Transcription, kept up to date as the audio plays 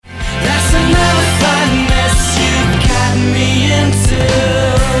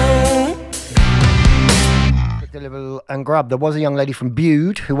Dan Grubb. There was a young lady from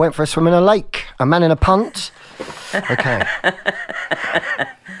Bude who went for a swim in a lake. A man in a punt. Okay.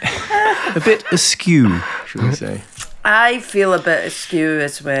 A bit askew, should we say. I feel a bit askew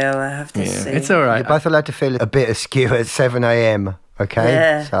as well, I have to say. It's all right. You're both allowed to feel a bit askew at 7 a.m, okay?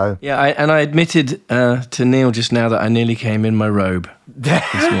 Yeah. So. Yeah, I admitted to Neil just now that I nearly came in my robe this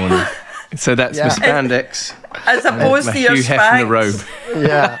morning. So that's my spandex. As opposed to your Hugh Hefner robe. Spanx.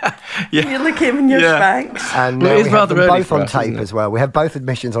 Yeah. You look him in your Spanx. And Well, it is we have rather them early both for on us, tape isn't it? as well. We have both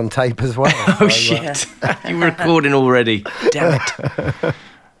admissions on tape as well. Oh, shit. You were recording already. Damn it.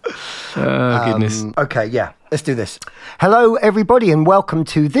 Oh, goodness. Okay, yeah, let's do this. Hello, everybody, and welcome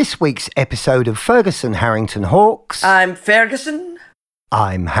to this week's episode of Ferguson Harrington Hawks. I'm Ferguson.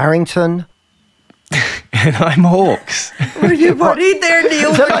 I'm Harrington. And I'm Hawks. Were you worried there,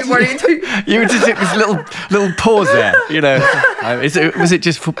 Neil? Were you worried? You just took this little pause there, you know. Was it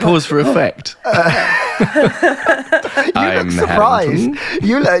just for pause for effect? You look surprised.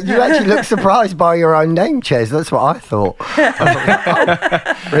 You actually look surprised by your own name, Ches. That's what I thought.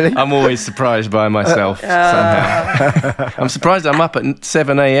 Really? I'm always surprised by myself somehow. I'm surprised I'm up at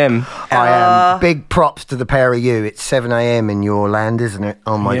 7 a.m. I am. Big props to the pair of you. It's 7 a.m. in your land, isn't it?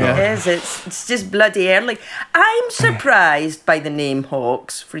 Oh, my God. It is. It's just bloody early. I'm surprised by the name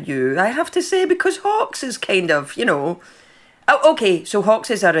Hawks for you, I have to say, because Hawks is kind of, you know... Oh, okay, so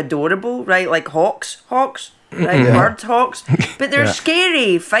Hawkses are adorable, right? Like hawks, right? Bird hawks. But they're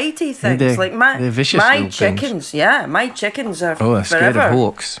scary, fighty things. Like they're vicious my things. chickens, my chickens are Oh, I'm scared forever. of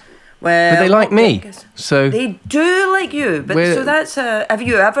hawks. Well, But they like me, so... They do like you, but so that's a... Have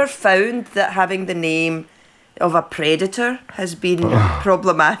you ever found that having the name of a predator has been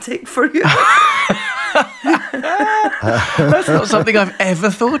problematic for you? That's not something I've ever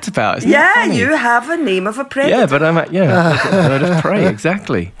thought about. Isn't it funny? You have a name of a predator. Yeah, but I'm like a bird of prey,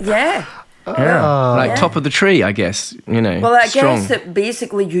 exactly. Yeah. Like top of the tree, I guess, you know. Well, I strong. guess that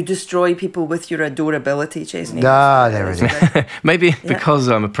basically you destroy people with your adorability, Chesney. There it is. Maybe because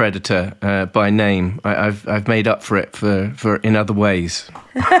I'm a predator by name, I've made up for it for in other ways.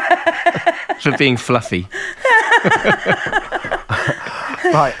 For being fluffy.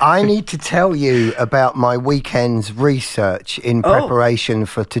 Right, I need to tell you about my weekend's research in preparation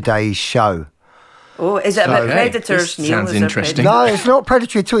for today's show. Oh, is it about predators, This Neil? sounds Is it interesting. No, it's not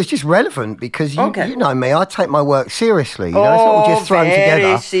predatory at all. It's just relevant because you know me. I take my work seriously. You know, it's not all just thrown together.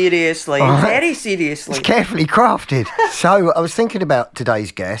 Very seriously. Very seriously. It's carefully crafted. So I was thinking about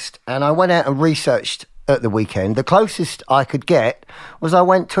today's guest, and I went out and researched at the weekend. The closest I could get was I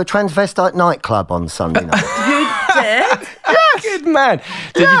went to a transvestite nightclub on Sunday night. You did? Good man.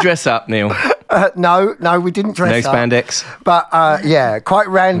 Did you dress up, Neil? No, we didn't dress up. No spandex? But, quite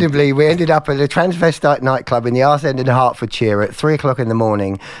randomly, we ended up at a transvestite nightclub in the arse end in Hertfordshire at 3 o'clock in the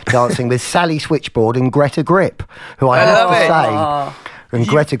morning, dancing with Sally Switchboard and Greta Grip, who I have to say, and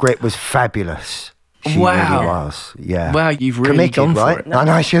Greta Grip was fabulous. She really was, yeah. Wow, you've really committed, gone for right? it. And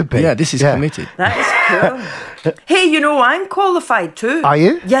I should be. Yeah, this is committed. That is cool. Hey, you know, I'm qualified too. Are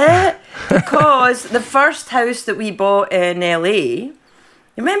you? Yeah, because the first house that we bought in LA,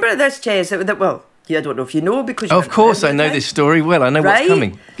 remember this, Ches? Well, I don't know if you know because Of course, I know this story well. I know what's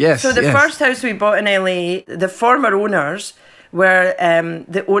coming. Yes. So the first house we bought in LA, the former owners were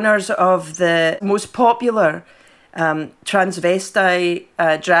the owners of the most popular transvestite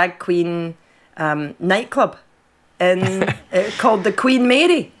drag queen nightclub called the Queen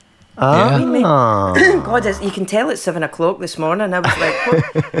Mary. God, you can tell it's 7 o'clock this morning. I was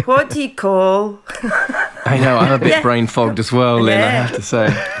like, what do you call? I know, I'm a bit brain fogged as well, Lynn, I have to say.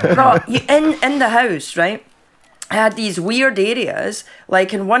 Well, in the house, right? I had these weird areas,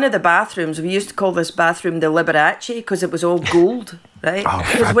 like in one of the bathrooms, we used to call this bathroom the Liberace because it was all gold, right?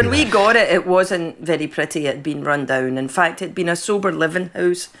 Because when we got it, it wasn't very pretty. It had been run down. In fact, it had been a sober living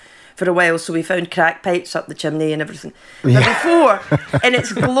house for a while, so we found crack pipes up the chimney and everything. But before, in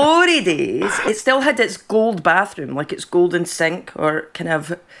its glory days, it still had its gold bathroom, like its golden sink or kind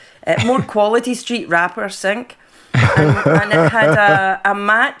of more quality street wrapper sink. And it had a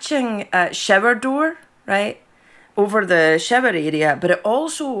matching shower door, right, over the shower area, but it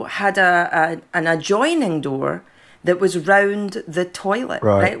also had an adjoining door that was round the toilet,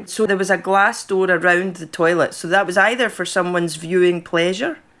 right? So there was a glass door around the toilet. So that was either for someone's viewing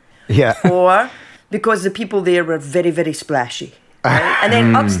pleasure, or because the people there were very, very splashy. Right? And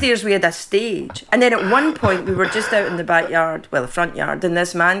then upstairs we had a stage. And then at one point we were just out in the backyard, well, the front yard, and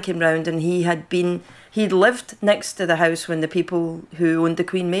this man came round and he'd lived next to the house when the people who owned the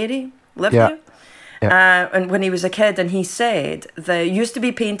Queen Mary lived there. And when he was a kid, and he said they used to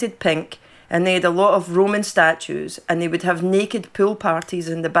be painted pink and they had a lot of Roman statues and they would have naked pool parties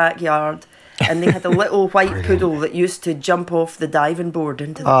in the backyard. and they had a little white poodle that used to jump off the diving board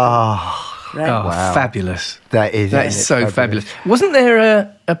into the pool. Right. Oh, wow. Fabulous. That is so fabulous. Wasn't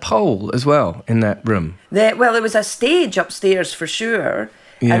there a pole as well in that room? Well, there was a stage upstairs for sure.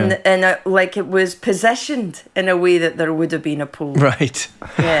 Yeah. And it was positioned in a way that there would have been a pole. Right.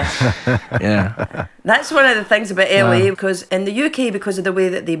 Yeah. Yeah. That's one of the things about LA, because in the UK, because of the way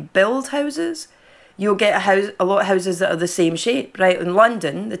that they build houses, you'll get a lot of houses that are the same shape, right? In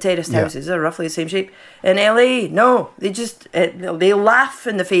London, the terraced houses are roughly the same shape. In LA, no, they laugh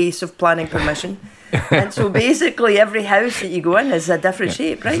in the face of planning permission. And so basically every house that you go in is a different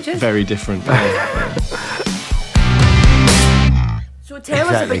shape, right, Jess? Very different. So tell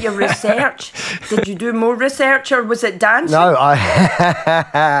us about your research. Did you do more research, or was it dancing? No,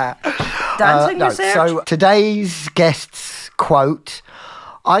 dancing research? So today's guest's quote,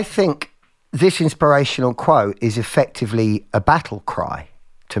 I think this inspirational quote is effectively a battle cry.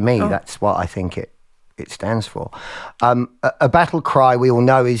 To me, that's what I think it stands for. A battle cry, we all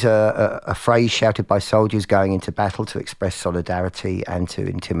know, is a phrase shouted by soldiers going into battle to express solidarity and to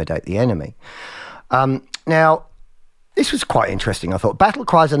intimidate the enemy. Now, this was quite interesting, I thought. Battle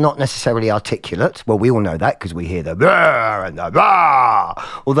cries are not necessarily articulate. Well, we all know that because we hear the "brr" and the "rah,"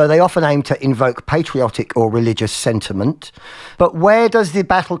 although they often aim to invoke patriotic or religious sentiment. But where does the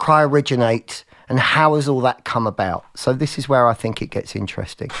battle cry originate, and how has all that come about? So this is where I think it gets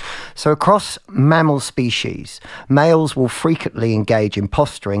interesting. So across mammal species, males will frequently engage in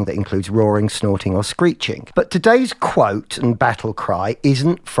posturing that includes roaring, snorting or screeching. But today's quote and battle cry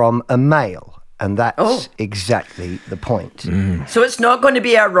isn't from a male. And that's exactly the point. So it's not going to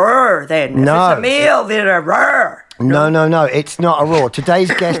be a roar then? No. If it's a male, they're a roar. No, it's not a roar. Today's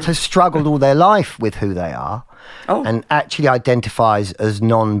guest has struggled all their life with who they are and actually identifies as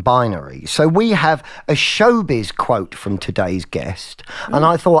non-binary. So we have a showbiz quote from today's guest. And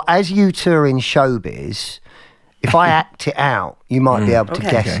I thought, as you two are in showbiz, if I act it out, you might be able to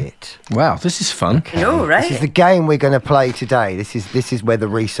guess it. Wow, this is fun. Okay. No, right? This is the game we're going to play today. This is where the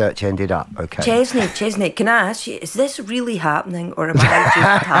research ended up. Okay. Chesney, can I ask you, is this really happening, or am I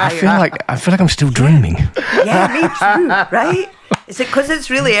just tired? I feel like I'm still dreaming. Yeah, me too. Right? Is it because it's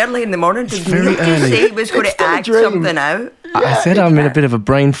really early in the morning? Did Neil just say he was going to act something out? I said I'm in a bit of a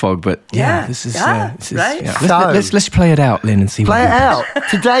brain fog, but this is right. Yeah. Let's play it out, Lynn, and see what happens. Play it out.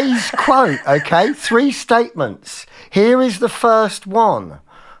 Today's quote, okay? 3 statements. Here is the first one,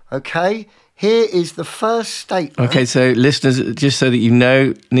 okay? Here is the first statement. Okay, so listeners, just so that you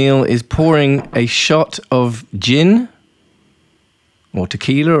know, Neil is pouring a shot of gin or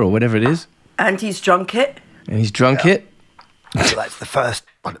tequila or whatever it is. And he's drunk it. And he's drunk it. So that's the first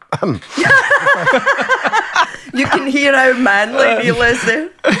one. You can hear how manly Neil is there.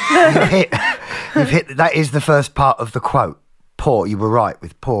 You've hit. That is the first part of the quote. Pour. You were right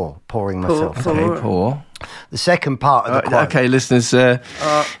with pouring myself. Okay, pour. The second part of the quote. Okay, listeners.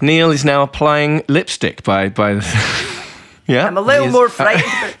 Neil is now applying lipstick by the... Yeah, I'm a little more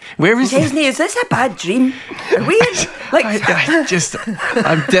frightened. Where is Chesney, is this a bad dream? Are we in,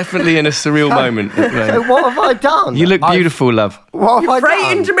 I'm definitely in a surreal moment. So what have I done? You look beautiful, love. What have I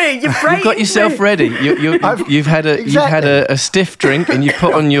frightened done? me. You frightened You've got yourself ready. You've had a stiff drink and you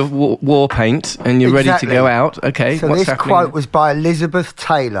put on your war paint and you're ready to go out. Okay, so what's this happening? quote was by Elizabeth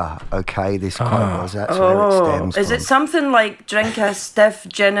Taylor. Okay, this quote was. That's where it stems from. Is it something like drink a stiff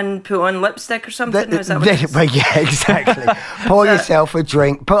gin and put on lipstick or something? Is that what it is? Well, yeah, exactly. Pour yourself a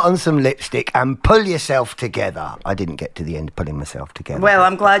drink, put on some lipstick and pull yourself together. I didn't get to the end pulling myself together. Well,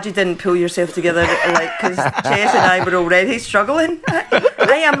 I'm glad you didn't pull yourself together, because Chess and I were already struggling.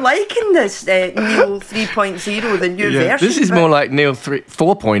 I am liking this Neil 3.0, the new version. This is more like Neil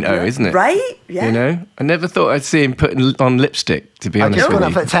 4.0, isn't it? Right? Yeah. You know, I never thought I'd see him putting on lipstick, to be honest with you. I just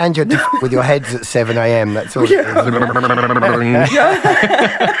went off a tangent with your heads at 7 a.m. That's all it is.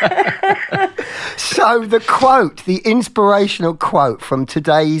 So the quote, the inspirational quote from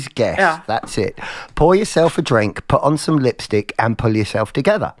today's guest, that's it. Pour yourself a drink, put on some lipstick and pull yourself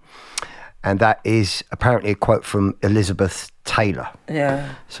together. And that is apparently a quote from Elizabeth Taylor.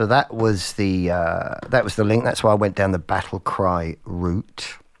 Yeah. So that was the link. That's why I went down the battle cry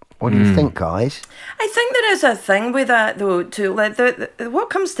route. What do you think, guys? I think there is a thing with that, though, too. Like what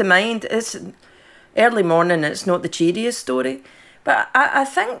comes to mind is early morning. It's not the cheeriest story, but I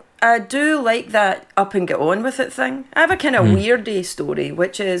think I do like that up and get on with it thing. I have a kind of weirdy story,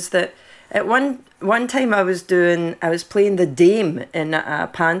 which is that at one time I was playing the dame in a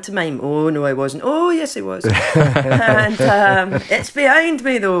pantomime. Oh no, I wasn't. Oh yes, I was. And it's behind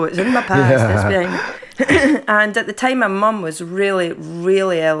me though. It's in my past. It's behind me. And at the time, my mum was really,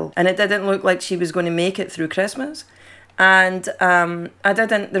 really ill, and it didn't look like she was going to make it through Christmas. And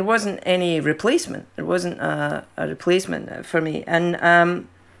there wasn't any replacement. There wasn't a replacement for me. And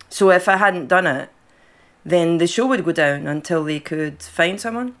so if I hadn't done it, then the show would go down until they could find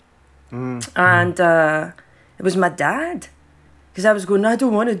someone. And it was my dad. Because I was going, I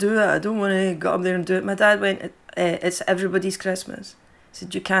don't want to do it. I don't want to go up there and do it. My dad went, it's everybody's Christmas. He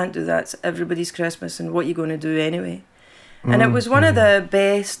said, you can't do that. It's everybody's Christmas. And what are you going to do anyway? And it was one of the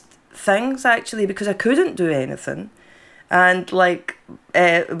best things, actually, because I couldn't do anything. And but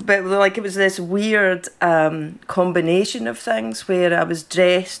it was this weird combination of things where I was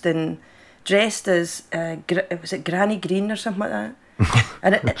dressed as was it Granny Green or something like that?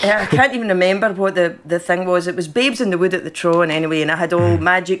 And I can't even remember what the thing was. It was Babes in the Wood at the Tron anyway, and I had all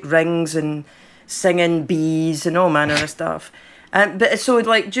magic rings and singing bees and all manner of stuff. But so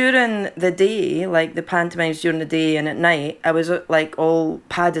like during the day, like the pantomimes during the day and at night, I was like all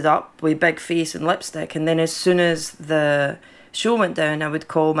padded up with big face and lipstick. And then as soon as the show went down, I would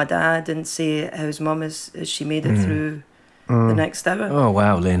call my dad and say how his mum is she made it through the next hour. Oh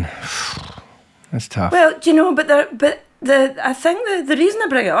wow, Lynn, that's tough. Well, do you know? I think the reason I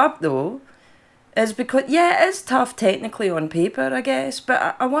bring it up though is because it is tough technically on paper, I guess.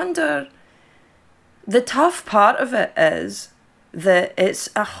 But I wonder, the tough part of it is that it's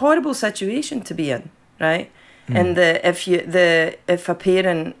a horrible situation to be in, right? And if a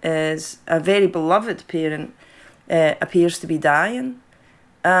parent is a very beloved parent appears to be dying,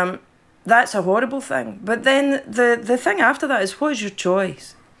 that's a horrible thing. But then the thing after that is, what is your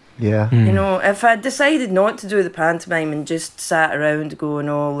choice? Yeah. You know, if I decided not to do the pantomime and just sat around going,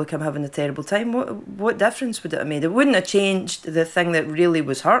 oh, look, I'm having a terrible time, what difference would it have made? It wouldn't have changed the thing that really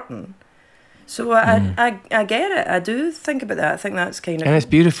was hurting. So I get it. I do think about that. I think that's kind of... And it's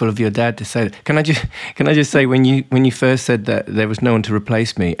beautiful of your dad to say that. Can I just say, when you first said that there was no one to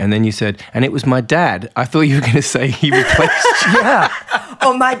replace me, and then you said, and it was my dad, I thought you were going to say he replaced you. Yeah.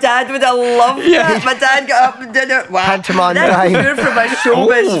 Oh, my dad would have loved that. My dad got up and did it. Wow. Pantomime That's Dame. pure from my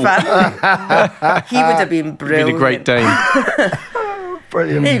showbiz family. He would have been brilliant. Been a great Dame.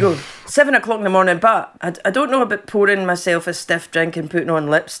 Brilliant. There you go. 7 o'clock in the morning, but I don't know about pouring myself a stiff drink and putting on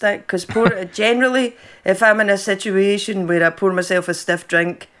lipstick, because generally, if I'm in a situation where I pour myself a stiff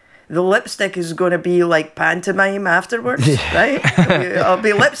drink, the lipstick is going to be like pantomime afterwards, right? I'll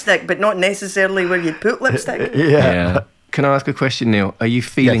be lipstick, but not necessarily where you put lipstick. Yeah. Can I ask a question, Neil? Are you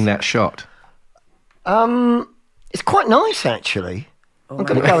feeling that shot? It's quite nice, actually. I'm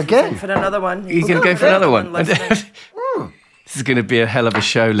going to go again. For another one. You're going to go for another one? This is going to be a hell of a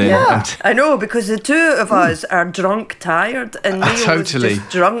show, Lynn. Yeah, I know, because the two of us are drunk, tired, and Neil totally. is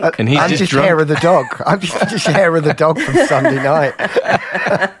just drunk. And he's I'm just drunk. hair of the dog. I'm just hair of the dog from Sunday night.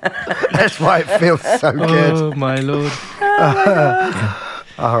 That's why it feels so good. Oh, my Lord.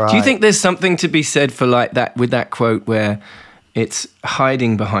 All right. Do you think there's something to be said for like that, with that quote, where it's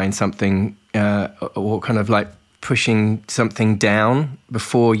hiding behind something or kind of like pushing something down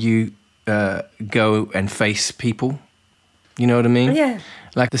before you go and face people? You know what I mean? Yeah.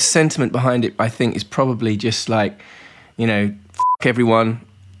 Like the sentiment behind it, I think, is probably just like, you know, f*** everyone.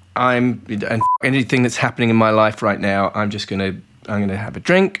 And anything that's happening in my life right now, I'm going to have a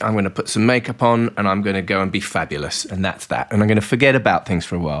drink, I'm going to put some makeup on, and I'm going to go and be fabulous. And that's that. And I'm going to forget about things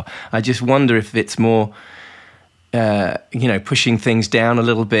for a while. I just wonder if it's more, pushing things down a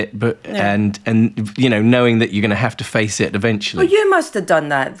little bit, and knowing that you're going to have to face it eventually. Well, you must have done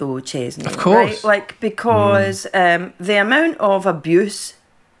that though, Chesney. Of course. Right? Like, because the amount of abuse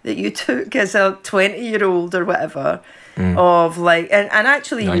that you took as a 20-year-old or whatever, of like, and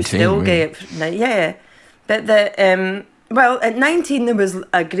actually 19, you still really. Get, but at 19 there was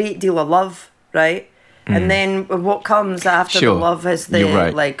a great deal of love, right? And then what comes after the love is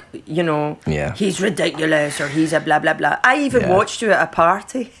right. He's ridiculous or he's a blah, blah, blah. I even watched you at a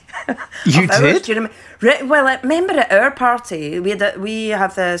party. You did? Do you remember? Well, I remember at our party, we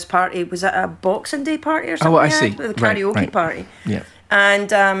have this party, was it a Boxing Day party or something? Oh, I see. The karaoke party. Yeah.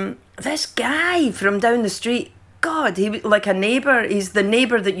 And this guy from down the street, God, he was like a neighbour. He's the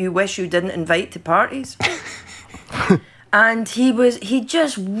neighbour that you wish you didn't invite to parties. And he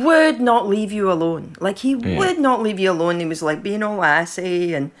just would not leave you alone. Like, he would not leave you alone. He was like being all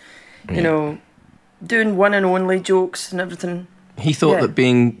assy and, you know, doing one and only jokes and everything. He thought that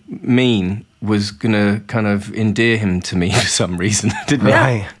being mean was going to kind of endear him to me for some reason, didn't he?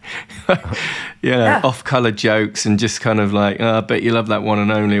 Right. Off-colour jokes and just kind of like, I bet you love that one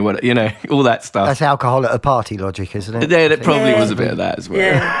and only, all that stuff. That's alcohol at a party logic, isn't it? Yeah, it probably was a bit of that as well.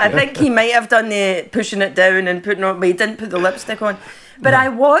 Yeah, I think he might have done the pushing it down and putting on, but he didn't put the lipstick on. But I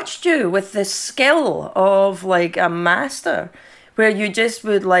watched you with the skill of like a master, where you just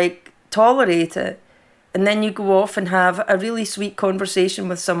would like tolerate it and then you go off and have a really sweet conversation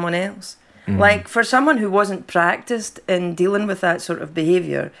with someone else. Like, for someone who wasn't practiced in dealing with that sort of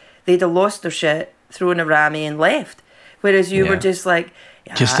behaviour, they'd have lost their shit, thrown a rammy and left. Whereas you were just like...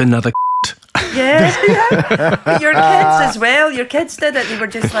 Just another Yeah. But your kids as well. Your kids did it. They were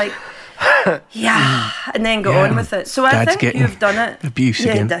just like, and then go on with it. So I Dad's think you've done it. Abuse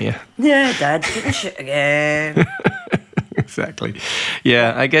again. Dad's getting shit again. Exactly.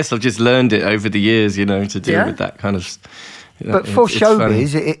 Yeah, I guess I've just learned it over the years, to deal with that kind of... But for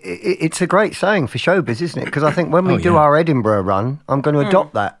showbiz, it's a great saying for showbiz, isn't it? Because I think when we do our Edinburgh run, I'm going to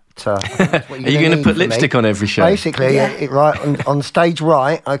adopt that. Are you going to put lipstick on every show? Basically, right on stage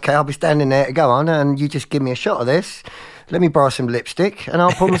right. Okay, I'll be standing there to go on, and you just give me a shot of this. Let me borrow some lipstick, and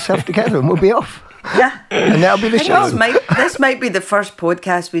I'll pull myself together, and we'll be off. Yeah, and that'll be the show. This might be the first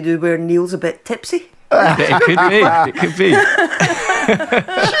podcast we do where Neil's a bit tipsy. It could be. It could be.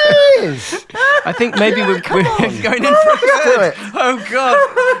 Cheers! I think maybe we're going in for a third. Oh God!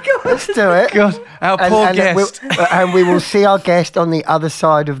 Let's do it. God, our poor guest. And we will see our guest on the other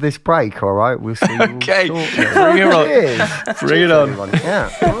side of this break. All right, we'll see. Okay, bring it on. Bring it on.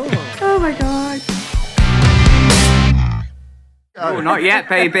 Yeah. Oh my God. Oh, not yet,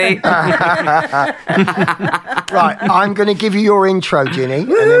 baby. Right, I'm going to give you your intro, Ginny, and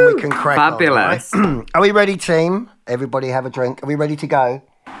then we can crack Fabulous. on. Right? Are we ready, team? Everybody have a drink. Are we ready to go?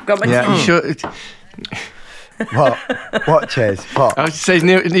 Got my Yeah, tea. sure. What, Ches? What? I was just saying,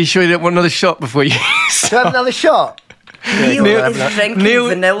 Neil, are you sure you don't want another shot before you Do you have another shot? Neil is drinking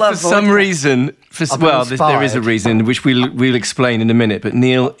vanilla for vodka. some reason, there is a reason, which we'll explain in a minute, but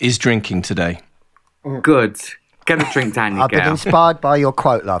Neil is drinking today. Good. Get a drink down, you I've been girl. inspired by your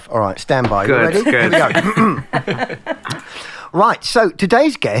quote, love. All right, stand by. Good, You ready? good. Here we go. Right, so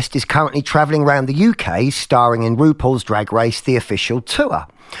today's guest is currently travelling around the UK, starring in RuPaul's Drag Race, The Official Tour.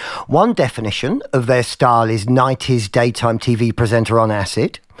 One definition of their style is 90s daytime TV presenter on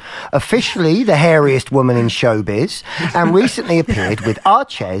acid, officially the hairiest woman in showbiz, and recently appeared with our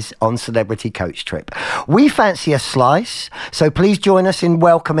Ches on Celebrity Coach Trip. We fancy a slice, so please join us in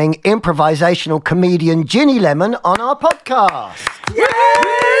welcoming improvisational comedian Ginny Lemon on our podcast.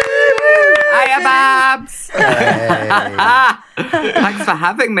 Hiya, Babs. Hey. Thanks for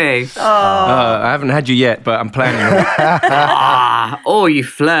having me. I haven't had you yet, but I'm planning on it. Oh, you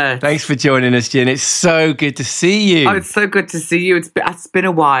flirt. Thanks for joining us, Jen. It's so good to see you. Oh, it's so good to see you. It's been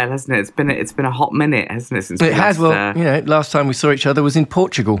a while, hasn't it? It's been a hot minute, hasn't it? Since It has. Last time we saw each other was in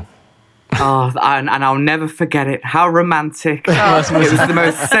Portugal. Oh, and I'll never forget it. How romantic. It was the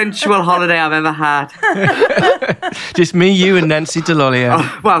most sensual holiday I've ever had. Just me, you, and Nancy Delollier.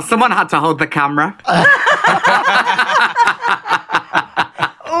 Oh, well, someone had to hold the camera.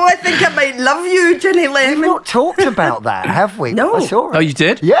 Oh, I think I might love you, Ginny We've Lemon. not talked about that, have we? No. I saw it. Oh, you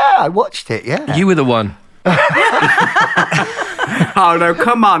did? Yeah, I watched it, yeah. You were the one. Oh, no,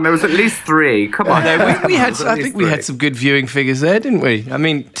 come on. There was at least 3. Come on. No, I think we had some good viewing figures there, didn't we? I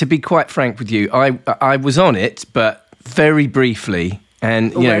mean, to be quite frank with you, I was on it, but very briefly.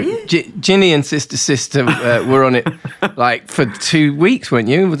 And, Ginny and Sister were on it, like, for 2 weeks, weren't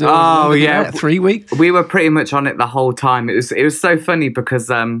you? Oh, yeah. 3 weeks? We were pretty much on it the whole time. It was so funny because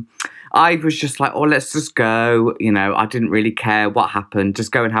I was just like, oh, let's just go. I didn't really care what happened.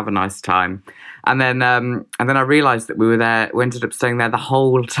 Just go and have a nice time. And then I realised that we ended up staying there the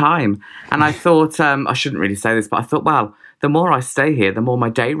whole time. And I thought, I shouldn't really say this, but I thought, well, the more I stay here, the more my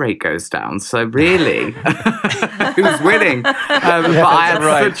day rate goes down. So really, who's winning? But I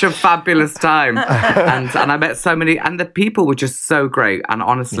had such a fabulous time. And I met so many, and the people were just so great. And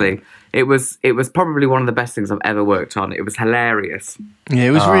honestly, it was probably one of the best things I've ever worked on. It was hilarious. Yeah,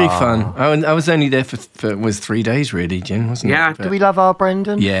 it was really fun. I was only there for 3 days, really, Jen, wasn't it? Yeah. Do we love our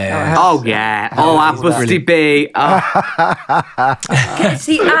Brendan? Yeah. Oh, yeah. Oh, our busty bee. Oh.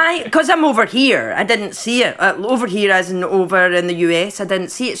 See, because I'm over here, I didn't see it. Over here, as in over in the US, I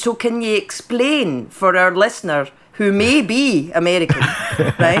didn't see it. So can you explain for our listener who may be American,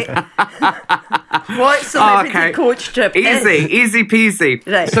 right? What Celebrity Coach Trip is? Easy peasy.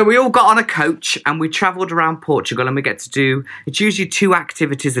 Right. So we all got on a coach and we travelled around Portugal, and we get to do, it's usually 2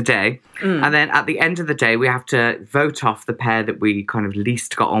 activities a day. And then at the end of the day, we have to vote off the pair that we kind of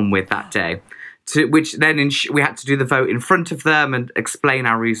least got on with that day. Which then we had to do the vote in front of them and explain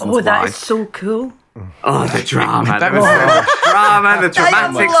our reasons why. Oh, that is so cool. Oh, the drama. There was so much drama, the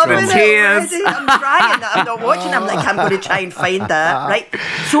dramatics, the tears. I'm crying that I'm not watching. I'm like, I'm going to try and find that, right?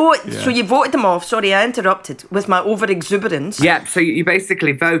 So you voted them off. Sorry, I interrupted with my over-exuberance. Yeah, so you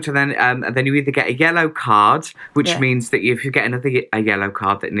basically vote, and then you either get a yellow card, which means that if you get a yellow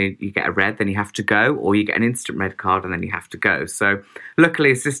card, then you get a red, then you have to go, or you get an instant red card, and then you have to go. So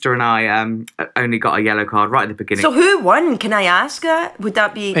luckily, sister and I only got a yellow card right at the beginning. So who won? Can I ask that? Would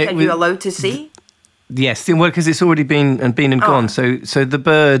that be? Are you allowed to see? Yes, well, because it's already been and gone. So the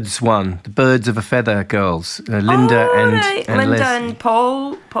Birds won. The Birds of a Feather girls. Linda and Linda and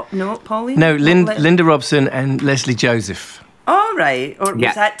Pauline? No, Linda Robson and Leslie Joseph. All right. Or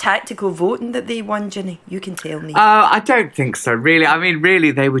was that tactical voting that they won, Ginny? You can tell me. I don't think so, really. I mean,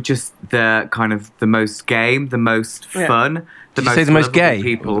 really, they were just the kind of the most game, the most fun. Did you say the most gay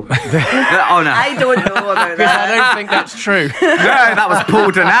people? Oh no, I don't know about that. I don't think that's true. No, that was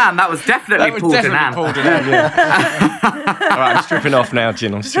Paul Danan. That was definitely Paul Danan. Paul Danan, yeah. All right, I'm stripping off now,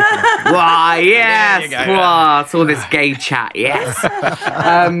 Gin. I'm stripping off. Why, yes. Wow, it's all this gay chat, yes.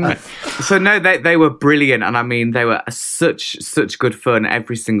 So no, they were brilliant, and I mean, they were such good fun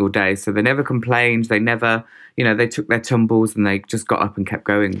every single day. So they never complained. They never. They took their tumbles and they just got up and kept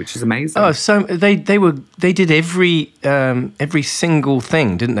going, which is amazing. Oh, so they did every single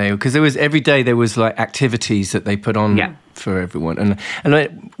thing, didn't they? Because every day there was like activities that they put on for everyone,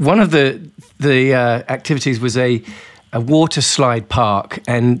 and one of the activities was a water slide park,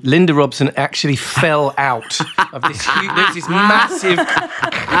 and Linda Robson actually fell out of this this massive,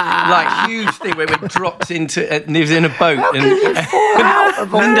 huge thing where it dropped into, and it was in a boat, and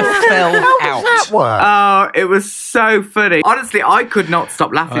Linda fell out. Oh, it was so funny. Honestly, I could not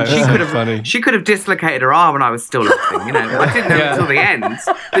stop laughing. She could have dislocated her arm, and I was still laughing. I didn't know until the end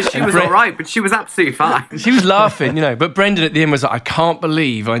that she was all right, but she was absolutely fine. She was laughing, But Brendan at the end was like, "I can't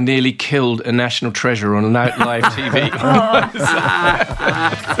believe I nearly killed a national treasure on live TV." I'm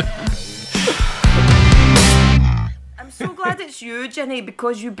so glad it's you, Ginny,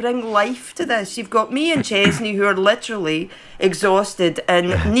 because you bring life to this. You've got me and Chesney, who are literally exhausted,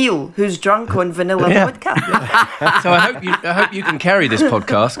 and Neil, who's drunk on vanilla vodka. So I hope you can carry this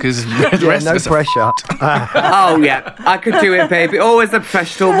podcast, because the rest no of us pressure. Oh yeah, I could do it, baby. Always a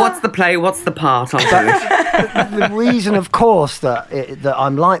professional. What's the play? What's the part? I'll do it. The reason, of course, that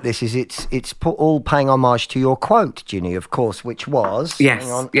I'm like this is it's all paying homage to your quote, Ginny, of course, which was yes.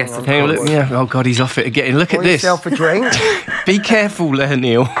 Hang on, look, oh God, he's off it again. Look at this. Yourself a drink. Be careful there,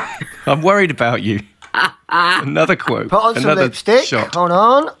 Neil. I'm worried about you. Another quote. Put on some lipstick. Shot. Hold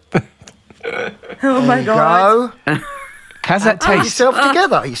on. Oh my God. Go. How's that Pull taste? yourself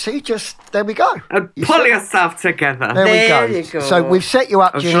together. You see, there we go. Pull yourself together. There we you go. So we've set you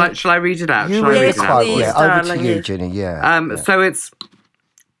up, Ginny. Shall I read it out? You read Yes, the quote. please, Yeah, over to darling, you, yes. Ginny. Yeah. So it's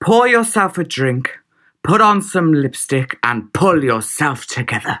pour yourself a drink, put on some lipstick, and pull yourself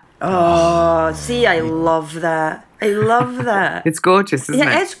together. Oh, see, I love that. I love that. It's gorgeous, isn't it?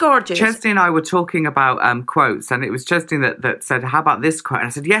 Yeah, it's gorgeous. Chesney and I were talking about quotes, and it was Chesney that said, "How about this quote?" And I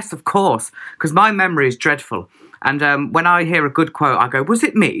said, "Yes, of course," because my memory is dreadful. And when I hear a good quote, I go, "Was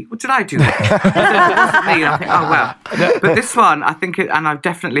it me? What did I do?" Was it me? And I think, "Oh well." But this one, I think, and I've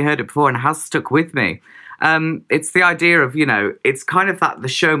definitely heard it before, and it has stuck with me. It's the idea of, it's kind of that the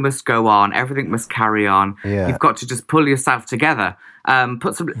show must go on, everything must carry on. Yeah. You've got to just pull yourself together.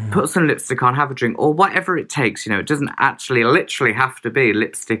 Put some lipstick on, have a drink, or whatever it takes. It doesn't actually literally have to be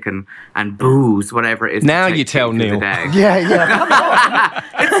lipstick and booze, whatever it is. Now you tell Neil. Yeah. Come on.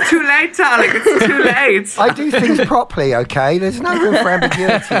 It's too late, darling. It's too late. I do things properly, okay? There's no room for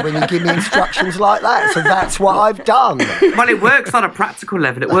ambiguity when you give me instructions like that. So that's what I've done. Well, it works on a practical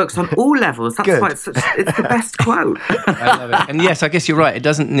level. It works on all levels. That's Good. why it's the best quote. I love it. And yes, I guess you're right. It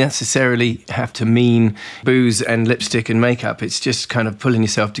doesn't necessarily have to mean booze and lipstick and makeup. It's just kind of pulling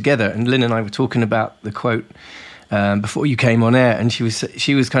yourself together. And Lynn and I were talking about the quote before you came on air, and she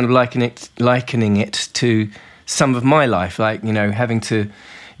was kind of likening it to some of my life, like having to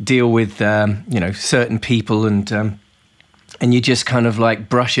deal with certain people, and you just kind of like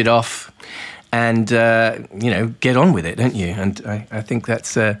brush it off and get on with it, don't you? And I think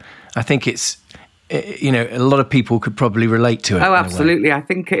that's I think it's a lot of people could probably relate to it. Oh, absolutely. I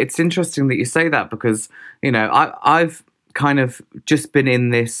think it's interesting that you say that, because I've kind of just been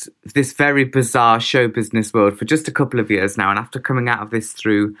in this very bizarre show business world for just a couple of years now, and after coming out of this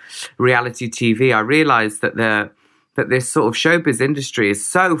through reality TV, I realised that this sort of showbiz industry is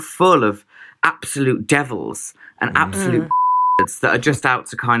so full of absolute devils and absolute that are just out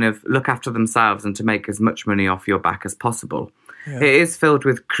to kind of look after themselves and to make as much money off your back as possible. Yeah. It is filled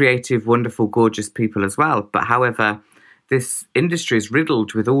with creative, wonderful, gorgeous people as well, but however, this industry is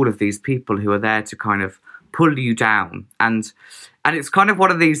riddled with all of these people who are there to kind of pull you down, and it's kind of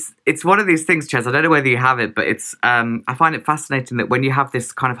one of these things, Ches. I don't know whether you have it, but it's I find it fascinating that when you have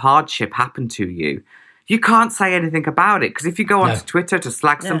this kind of hardship happen to you, you can't say anything about it, because if you go onto Twitter to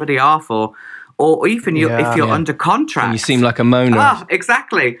slag somebody off, or even if you're under contract, and you seem like a moaner. Ah,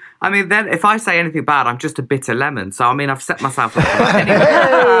 exactly. I mean, then if I say anything bad, I'm just a bitter lemon. So I mean, I've set myself up for that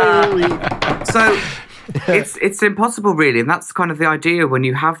anyway. So it's impossible, really, and that's kind of the idea when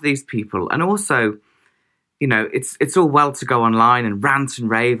you have these people. And also, you know, it's all well to go online and rant and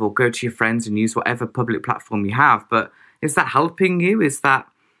rave, or go to your friends and use whatever public platform you have, but is that helping you? Is that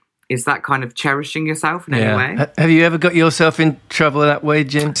kind of cherishing yourself in any way? Have you ever got yourself in trouble that way,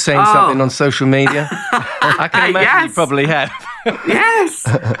 Jim? Saying something on social media? I can imagine you probably have. Yes,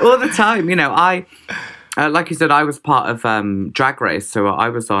 all the time. You know, I like you said, I was part of Drag Race, so I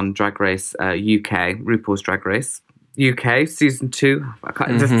was on Drag Race UK, RuPaul's Drag Race UK season 2.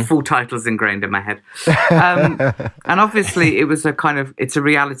 The full title's ingrained in my head. And obviously, it's a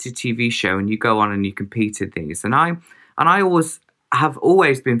reality TV show, and you go on and you compete in these. And I have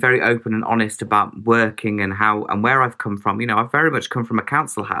always been very open and honest about working and how and where I've come from. You know, I've very much come from a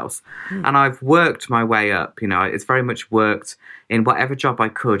council house, and I've worked my way up. You know, it's very much worked in whatever job I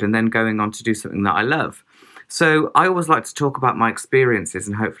could, and then going on to do something that I love. So I always like to talk about my experiences,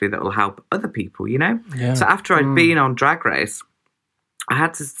 and hopefully that will help other people, you know? Yeah. So after I'd been on Drag Race, I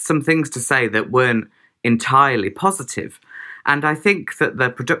had some things to say that weren't entirely positive. And I think that the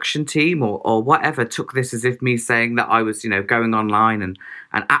production team or whatever took this as if me saying that I was, you know, going online and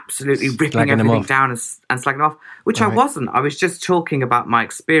absolutely ripping everything down and slagging off, which I wasn't. I was just talking about my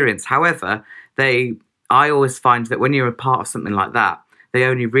experience. However, I always find that when you're a part of something like that, they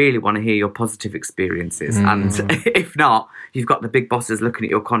only really want to hear your positive experiences. And if not, you've got the big bosses looking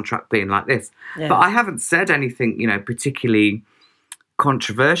at your contract being like this. Yeah. But I haven't said anything, you know, particularly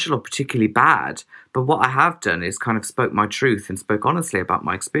controversial or particularly bad. But what I have done is kind of spoke my truth and spoke honestly about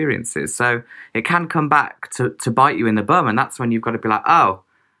my experiences. So it can come back to bite you in the bum. And that's when you've got to be like, oh,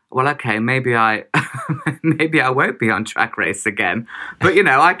 well, okay, maybe I won't be on Drag Race again. But, you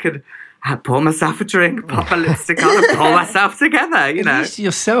know, I could pour myself a drink, pop a lipstick on, and pull myself together. You know, at least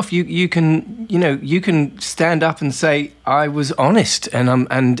yourself, you can stand up and say I was honest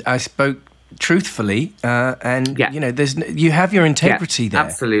and I spoke truthfully, and you know, you have your integrity there.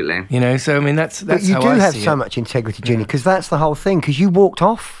 Absolutely. You know, so I mean, that's but you how do I have see so it. much integrity, Ginny, because that's the whole thing. Because you walked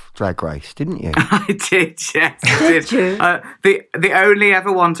off Drag Race, didn't you? I did, yes. Did you? The only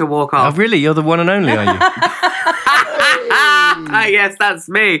ever one to walk off. Oh, really? You're the one and only, are you? Yes, that's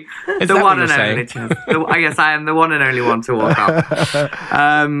me. Is the that one what and you're only. Yes, I am the one and only one to walk off.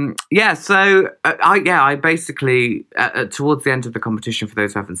 So I basically towards the end of the competition, for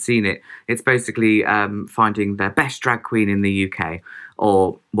those who haven't seen it, it's basically finding the best drag queen in the UK,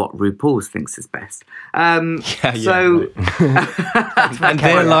 or what RuPaul thinks is best. And there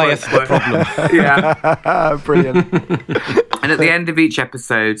lieth the problem. Yeah, brilliant. And at the end of each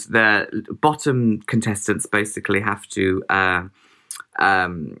episode, the bottom contestants basically have to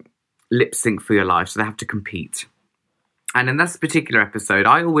lip sync for your life, so they have to compete. And in this particular episode,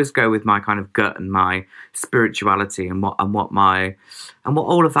 I always go with my kind of gut and my spirituality and what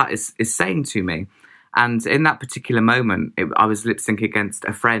all of that is saying to me. And in that particular moment, I was lip syncing against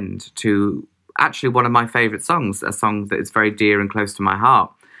a friend to actually one of my favourite songs, a song that is very dear and close to my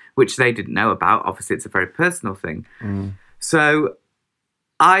heart, which they didn't know about. Obviously, it's a very personal thing. So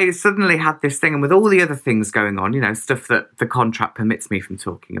I suddenly had this thing, and with all the other things going on, you know, stuff that the contract permits me from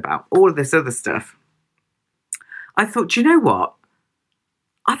talking about, all of this other stuff, I thought, do you know what?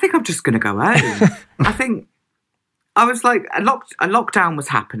 I think I'm just going to go home. I was like, a lockdown was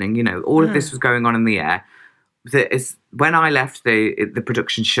happening, you know, all of this was going on in the air. When I left, the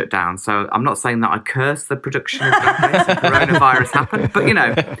production shut down. So I'm not saying that I cursed the production of Drag Race and coronavirus happened, but, you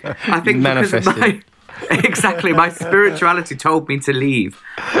know, I think because of my spirituality told me to leave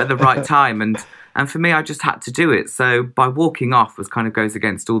at the right time. And for me, I just had to do it. So by walking off goes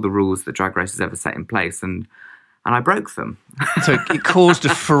against all the rules that Drag Race has ever set in place. And I broke them. So it caused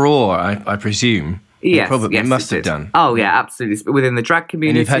a furore, I presume. Yes, it must have done. Oh, yeah, absolutely. Within the drag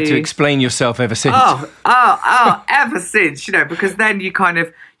community. And you've had to explain yourself ever since. Ever since, you know, because then you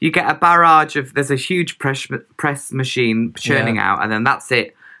get a barrage of, there's a huge press machine churning out, and then that's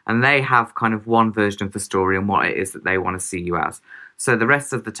it. And they have kind of one version of the story and what it is that they want to see you as. So the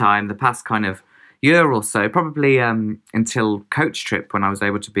rest of the time, the past kind of year or so, probably until Coach Trip, when I was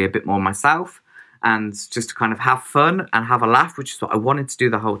able to be a bit more myself and just to kind of have fun and have a laugh, which is what I wanted to do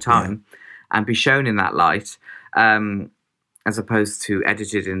the whole time. And be shown in that light. as opposed to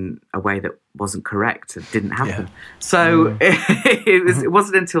edited in a way that wasn't correct. It didn't happen. So it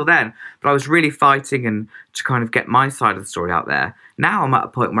wasn't until then, but I was really fighting and to kind of get my side of the story out there. Now I'm at a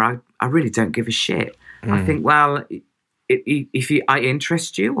point where I really don't give a shit. I think, well, if I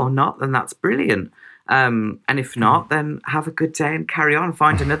interest you or not, then that's brilliant. And if not, then have a good day and carry on.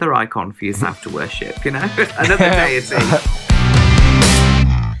 Find another icon for yourself to worship, another deity.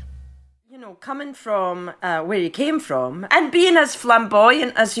 Coming from where you came from and being as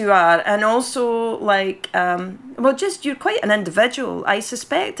flamboyant as you are, and also you're quite an individual. I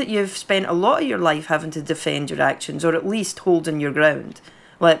suspect that you've spent a lot of your life having to defend your actions, or at least holding your ground,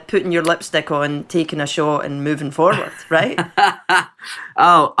 like putting your lipstick on, taking a shot and moving forward, right?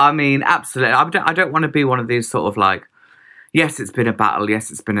 Oh, I mean, absolutely. I don't want to be one of these sort of like, yes, it's been a battle, yes,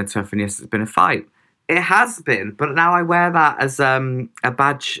 it's been a tough, and yes, it's been a fight. It has been, but now I wear that as a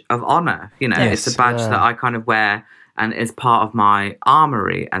badge of honour. Yes, it's a badge that I kind of wear and is part of my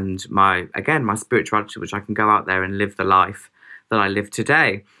armoury and my spirituality, which I can go out there and live the life that I live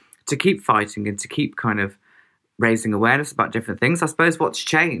today, to keep fighting and to keep kind of raising awareness about different things. I suppose what's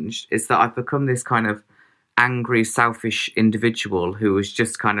changed is that I've become this kind of angry, selfish individual who was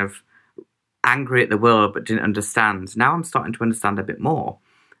just kind of angry at the world but didn't understand. Now I'm starting to understand a bit more.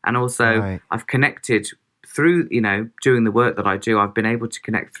 And also, I've connected through, doing the work that I do. I've been able to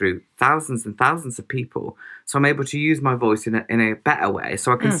connect through thousands and thousands of people. So I'm able to use my voice in a better way.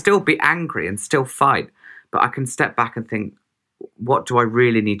 So I can still be angry and still fight, but I can step back and think, what do I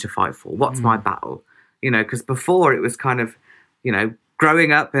really need to fight for? What's my battle? Because before it was kind of,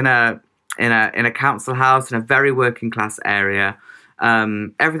 growing up in a council house in a very working class area.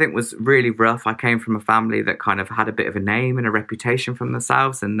 Everything was really rough. I came from a family that kind of had a bit of a name and a reputation for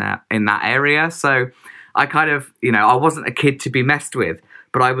themselves in that area. So I kind of, I wasn't a kid to be messed with,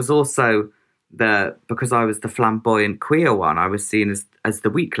 but I was also because I was the flamboyant queer one, I was seen as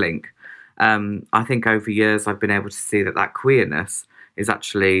the weak link. I think over years I've been able to see that queerness is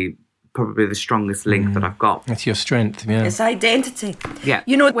actually probably the strongest link that I've got. It's your strength, yeah. It's identity. Yeah.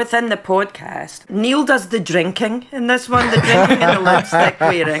 Within the podcast, Neil does the drinking in this one, the drinking and the lipstick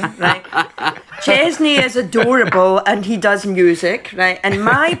wearing, right? Chesney is adorable and he does music, right? And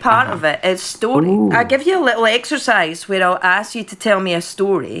my part of it is story. Ooh. I give you a little exercise where I'll ask you to tell me a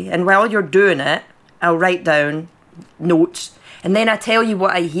story, and while you're doing it, I'll write down notes. And then I tell you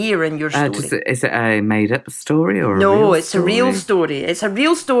what I hear in your story. Is it a made-up story or No, it's a real story. It's a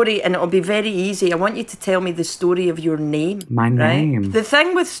real story, and it'll be very easy. I want you to tell me the story of your name. My name. The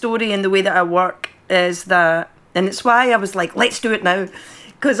thing with story and the way that I work is that, and it's why I was like, let's do it now,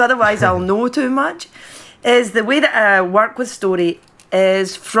 because otherwise I'll know too much, is the way that I work with story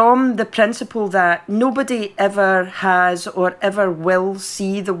is from the principle that nobody ever has or ever will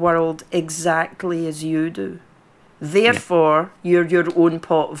see the world exactly as you do. Therefore, you're your own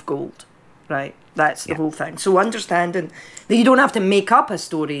pot of gold, right? That's the whole thing. So understanding that you don't have to make up a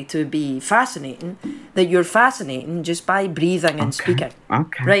story to be fascinating, that you're fascinating just by breathing and speaking.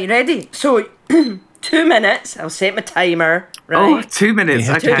 Okay. Right, ready? So 2 minutes. I'll set my timer, right? Oh, 2 minutes.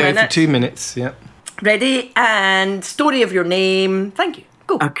 You have Okay. to go for 2 minutes, yeah. Ready? And story of your name. Thank you.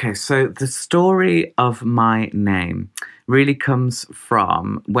 Go. Okay, so the story of my name really comes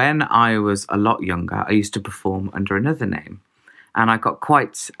from when I was a lot younger. I used to perform under another name, and I got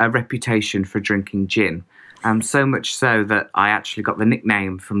quite a reputation for drinking gin, so much so that I actually got the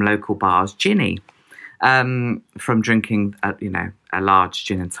nickname from local bars, Ginny, from drinking, a large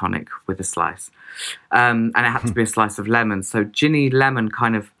gin and tonic with a slice, and it had to be a slice of lemon. So Ginny Lemon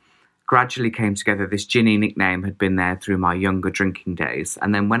kind of gradually came together. This Ginny nickname had been there through my younger drinking days,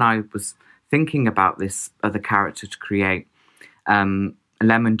 and then when I was thinking about this other character to create,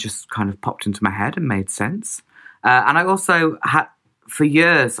 Lemon just kind of popped into my head and made sense. And I also had, for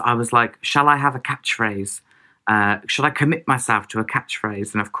years, I was like, shall I have a catchphrase? Should I commit myself to a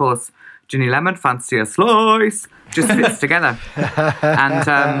catchphrase? And of course, Ginny Lemon, fancy a slice, just fits together.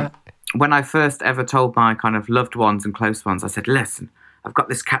 And when I first ever told my kind of loved ones and close ones, I said, listen, I've got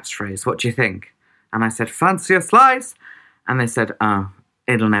this catchphrase, what do you think? And I said, fancy a slice? And they said, oh,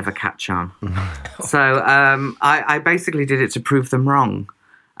 it'll never catch on. So I basically did it to prove them wrong.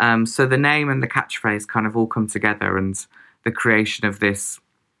 So the name and the catchphrase kind of all come together, and the creation of this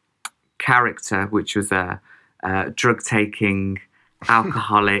character, which was a drug-taking,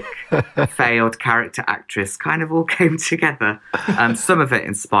 alcoholic, failed character actress, kind of all came together. Some of it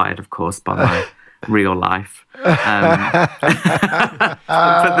inspired, of course, by my real life. But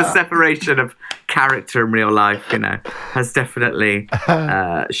the separation of character and real life, has definitely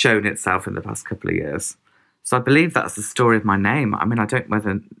shown itself in the past couple of years. So I believe that's the story of my name. I mean, I don't know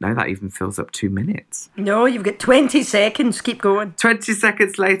that even fills up 2 minutes. No, you've got 20 seconds. Keep going. 20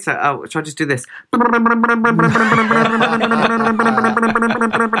 seconds later. Oh, shall I just do this? And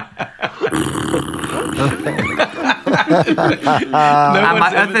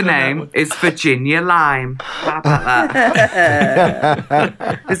my other name is Virginia Lime. How about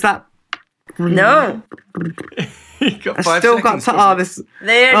that? Is that... No. I still got to. This.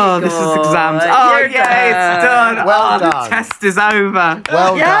 There you go. This is exams. Oh, You're it's done. Well done. The test is over.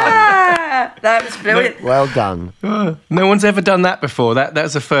 Well done. That was brilliant. Well done. No one's ever done that before.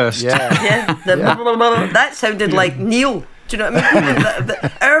 That's a first. Yeah. That sounded like Neil. Do you know what I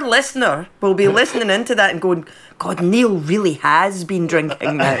mean? Our listener will be listening into that and going, God, Neil really has been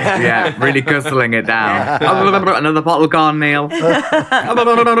drinking now. Yeah, really guzzling it down. Another bottle gone, Neil.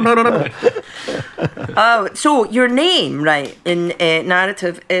 Oh, so your name, right, in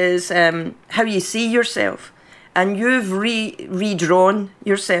narrative is how you see yourself. And you've redrawn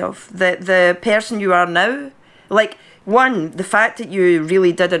yourself, the person you are now. Like, one, the fact that you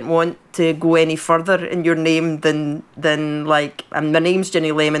really didn't want to go any further in your name than like, and my name's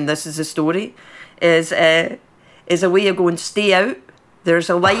Ginny Lemon, this is a story, is a way of going, stay out. There's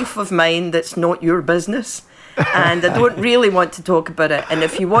a life of mine that's not your business. And I don't really want to talk about it. And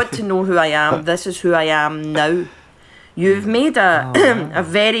if you want to know who I am, this is who I am now. You've made a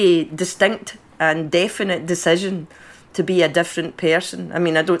very distinct and definite decision to be a different person. I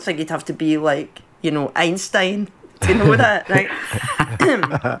mean, I don't think you'd have to be like, Einstein to know that, right?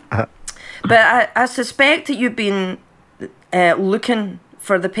 But I suspect that you've been looking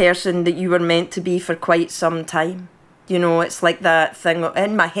for the person that you were meant to be for quite some time. It's like that thing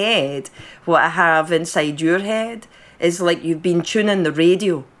in my head. What I have inside your head is like you've been tuning the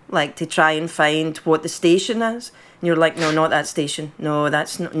radio, like to try and find what the station is. And you're like, no, not that station. No,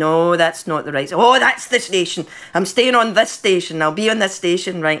 that's not the right. Oh, that's the station. I'm staying on this station. I'll be on this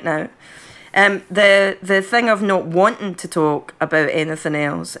station right now. The thing of not wanting to talk about anything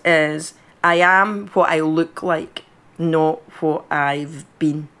else is I am what I look like, not what I've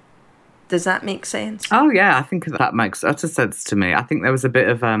been. Does that make sense? Oh, yeah, I think that makes utter sense to me. I think there was a bit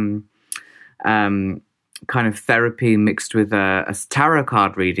of kind of therapy mixed with a tarot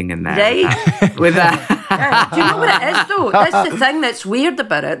card reading in there. Right. Yeah. Do you know what it is, though? That's the thing that's weird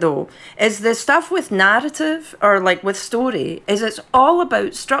about it, though, is the stuff with narrative or, like, with story, is it's all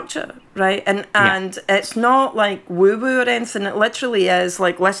about structure, right? And it's not, like, woo-woo or anything. It literally is,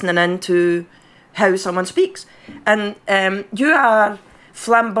 like, listening into how someone speaks. And you are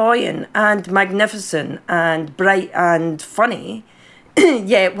flamboyant and magnificent and bright and funny,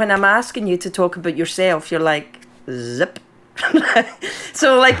 yet when I'm asking you to talk about yourself, you're like, zip.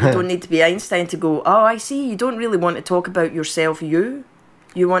 So, like, you don't need to be Einstein to go, oh, I see, you don't really want to talk about yourself, you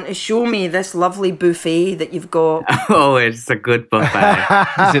want to show me this lovely buffet that you've got. Oh, it's a good buffet.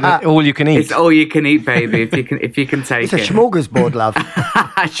 Is it all you can eat? It's all you can eat, baby, if you can take it. It's a smorgasbord, love.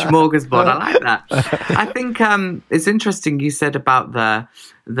 A smorgasbord, I like that. I think it's interesting you said about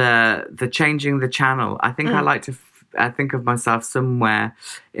the changing the channel. I think I like to think of myself somewhere,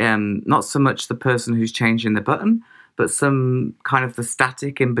 not so much the person who's changing the button, but some kind of the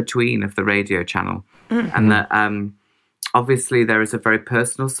static in between of the radio channel. And that obviously there is a very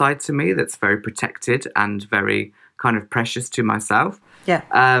personal side to me that's very protected and very kind of precious to myself. Yeah.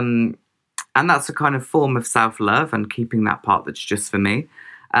 And that's a kind of form of self-love and keeping that part that's just for me.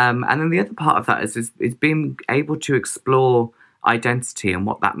 And then the other part of that is being able to explore identity and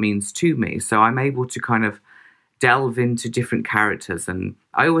what that means to me. So I'm able to kind of delve into different characters. And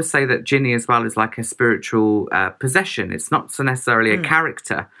I always say that Ginny as well is like a spiritual possession. It's not so necessarily a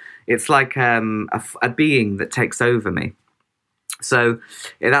character. It's like a being that takes over me. So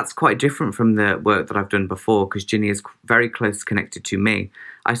that's quite different from the work that I've done before, because Ginny is very close connected to me.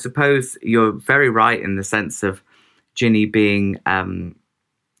 I suppose you're very right in the sense of Ginny being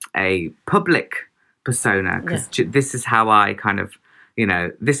a public persona, because this is how I kind of,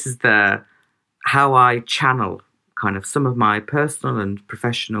 this is how I channel kind of some of my personal and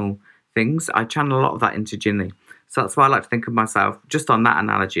professional things. I channel a lot of that into Ginny. So that's why I like to think of myself, just on that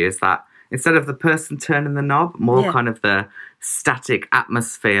analogy, is that instead of the person turning the knob, more kind of the static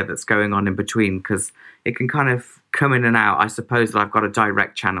atmosphere that's going on in between, because it can kind of come in and out. I suppose that I've got a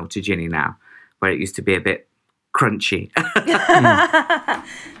direct channel to Ginny now, where it used to be a bit crunchy.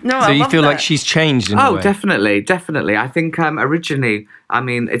 No, so you feel that. like she's changed in a way? Oh, definitely. I think originally, I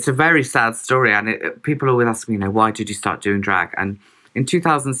mean, it's a very sad story, and people always ask me, why did you start doing drag? And in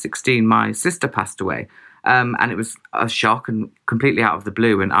 2016, my sister passed away, And it was a shock and completely out of the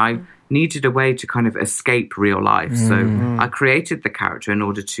blue. And I needed a way to kind of escape real life. So I created the character in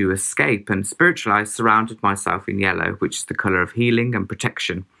order to escape. And spiritually, I surrounded myself in yellow, which is the colour of healing and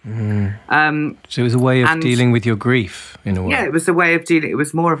protection. So it was a way of dealing with your grief, in a way. Yeah, it was a way of dealing. It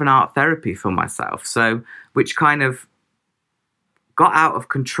was more of an art therapy for myself. So, which kind of got out of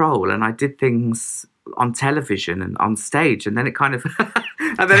control. And I did things on television and on stage, and then it kind of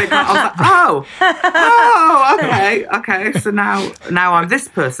I was like, okay, so now I'm this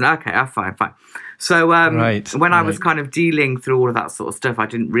person. Okay, fine. So when I was kind of dealing through all of that sort of stuff, I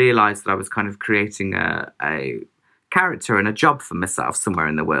didn't realise that I was kind of creating a character and a job for myself somewhere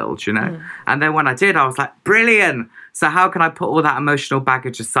in the world, you know. And then when I did, I was like, brilliant. So how can I put all that emotional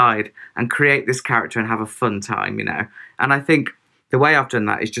baggage aside and create this character and have a fun time, you know? And I think the way I've done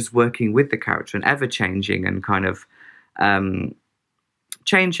that is just working with the character and ever changing and kind of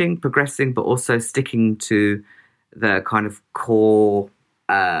changing, progressing, but also sticking to the kind of core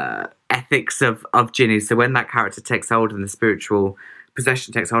ethics of Ginny. So when that character takes hold and the spiritual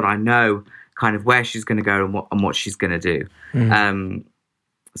possession takes hold, I know kind of where she's going to go and what she's going to do.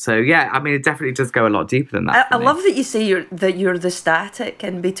 So yeah, I mean, it definitely does go a lot deeper than that. I love that you say you're the static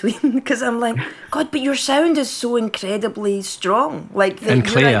in between, because I'm like, God, but your sound is so incredibly strong. Like your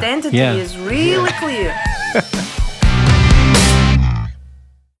identity is really clear.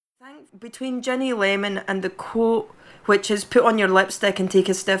 Between Ginny Lemon and the quote, which is put on your lipstick and take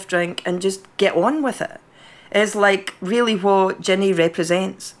a stiff drink and just get on with it, is like really what Ginny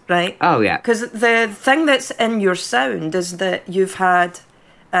represents, right? Oh yeah. Because the thing that's in your sound is that you've had.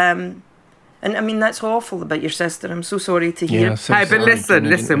 And I mean, that's awful about your sister. I'm so sorry to hear. Hey, but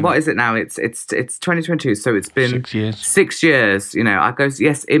listen. What is it now? It's 2022, so it's been 6 years. 6 years. You know, I goes,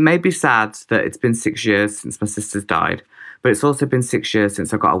 yes, it may be sad that it's been 6 years since my sister's died, but it's also been 6 years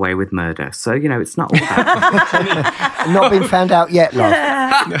since I got away with murder. So you know, it's not all that. Not been found out yet, love.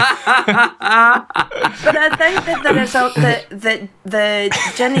 But I think that there is that the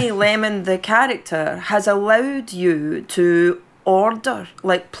Ginny Lemon, the character, has allowed you to order,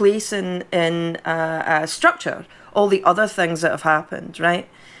 like place in a structure, all the other things that have happened, right?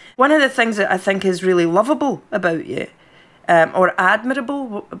 One of the things that I think is really lovable about you, or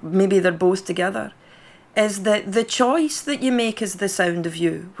admirable, maybe they're both together, is that the choice that you make is the sound of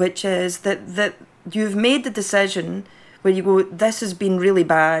you, which is that you've made the decision where you go, this has been really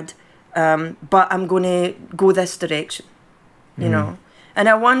bad, but I'm going to go this direction, you know? And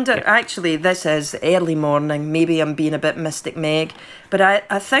I wonder, actually, this is early morning, maybe I'm being a bit Mystic Meg, but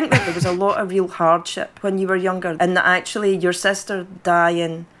I think that there was a lot of real hardship when you were younger, and that actually your sister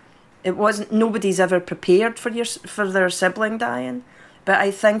dying, it wasn't, nobody's ever prepared for their sibling dying, but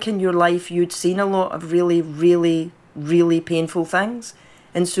I think in your life you'd seen a lot of really, really, really painful things,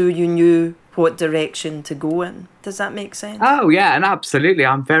 and so you knew what direction to go in. Does that make sense? Oh yeah, and absolutely.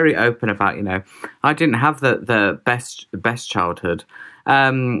 I'm very open about, you know, I didn't have the best childhood.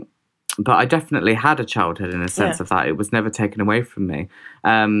 But I definitely had a childhood in a sense of that. It was never taken away from me.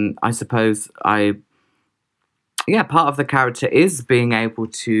 I suppose part of the character is being able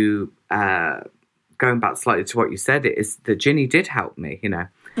to, going back slightly to what you said, it is that Ginny did help me, you know,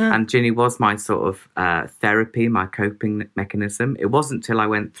 and Ginny was my sort of therapy, my coping mechanism. It wasn't till I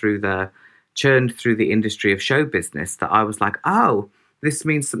churned through the industry of show business that I was like, oh, this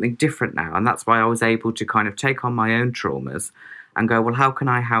means something different now. And that's why I was able to kind of take on my own traumas and go, well, how can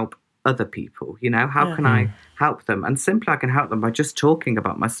I help other people? You know, how can I help them? And simply I can help them by just talking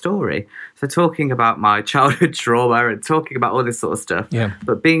about my story. So talking about my childhood trauma and talking about all this sort of stuff. Yeah.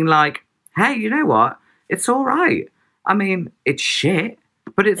 But being like, hey, you know what? It's all right. I mean, it's shit,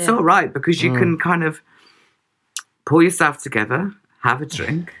 but it's all right because you can kind of pull yourself together, have a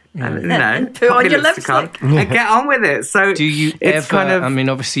drink, and, you know, and put on your lipstick and get on with it. So do you ever? Kind of, I mean,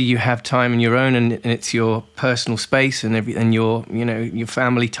 obviously you have time in your own, and it's your personal space and and your, you know, your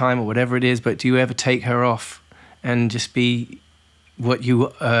family time or whatever it is. But do you ever take her off and just be what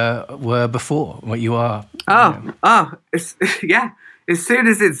you were before, what you are? Yeah. As soon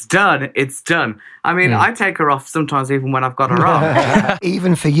as it's done, it's done. I mean, I take her off sometimes even when I've got her on.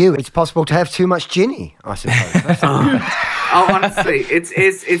 Even for you, it's possible to have too much Ginny, I suppose. Honestly,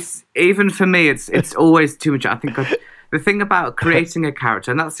 it's even for me, it's always too much. I think the thing about creating a character,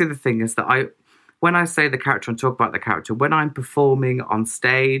 and that's the other thing, is that when I say the character and talk about the character, when I'm performing on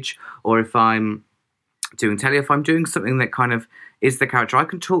stage or if I'm doing telly, if I'm doing something that kind of is the character, I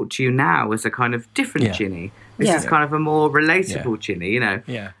can talk to you now as a kind of different Ginny. This is kind of a more relatable Ginny, you know.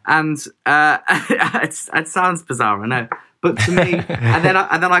 Yeah. And it sounds bizarre, I know, but to me, and then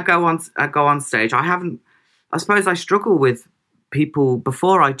I go on stage. I suppose I struggle with people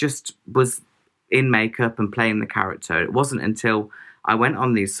before. I just was in makeup and playing the character. It wasn't until I went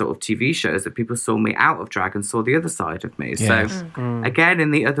on these sort of TV shows that people saw me out of drag and saw the other side of me. Yes. So again,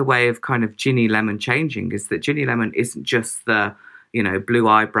 in the other way of kind of Ginny Lemon changing is that Ginny Lemon isn't just the, you know, blue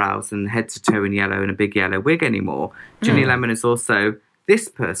eyebrows and head to toe in yellow and a big yellow wig anymore. Ginny Lemon is also this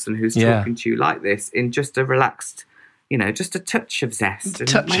person who's talking to you like this in just a relaxed, you know, just a touch of zest.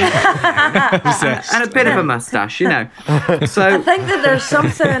 Zest. And a bit of a moustache, you know. So I think that there's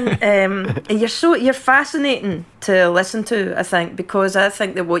something you're fascinating to listen to, I think, because I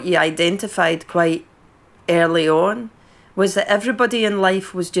think that what you identified quite early on was that everybody in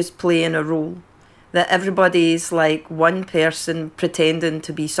life was just playing a role. That everybody's like one person pretending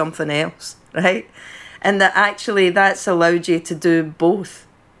to be something else, right? And that actually that's allowed you to do both.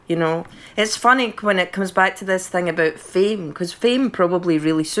 You know, it's funny when it comes back to this thing about fame, because fame probably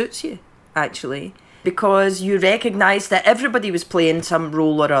really suits you, actually, because you recognise that everybody was playing some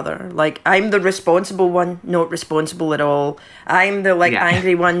role or other. Like, I'm the responsible one, not responsible at all. I'm the,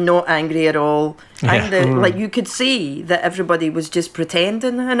 angry one, not angry at all. I'm the, you could see that everybody was just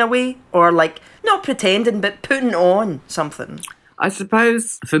pretending in a way, or, not pretending, but putting on something. I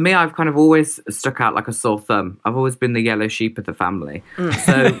suppose for me, I've kind of always stuck out like a sore thumb. I've always been the yellow sheep of the family.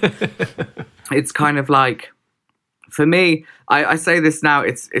 So it's kind of like, for me, I say this now,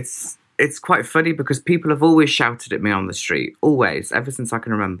 it's quite funny because people have always shouted at me on the street, always, ever since I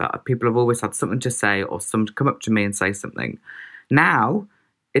can remember. People have always had something to say or some come up to me and say something. Now,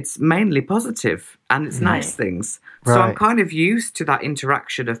 it's mainly positive and it's nice things. So I'm kind of used to that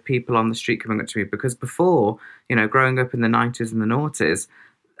interaction of people on the street coming up to me because before, you know, growing up in the 90s and the noughties,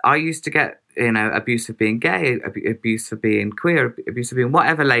 I used to get, you know, abuse of being gay, abuse for being queer, abuse for being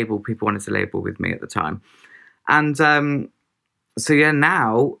whatever label people wanted to label with me at the time. And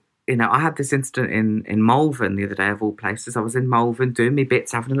now, you know, I had this incident in Malvern the other day of all places. I was in Malvern doing me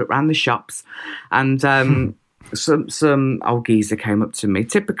bits, having a look around the shops and... Some old geezer came up to me.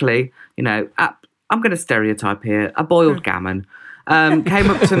 Typically, you know, I'm going to stereotype here, a boiled gammon, came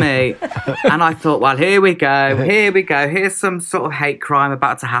up to me and I thought, well, here we go. Here's some sort of hate crime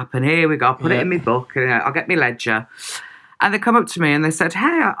about to happen. Here we go. I'll put it in my book. You know, I'll get my ledger. And they come up to me and they said,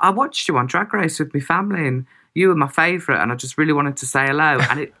 hey, I watched you on Drag Race with my family and you were my favourite and I just really wanted to say hello.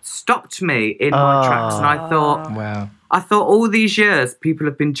 And it stopped me in my tracks and I thought, wow. I thought all these years people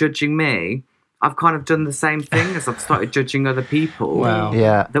have been judging me. I've kind of done the same thing as I've started judging other people. Wow.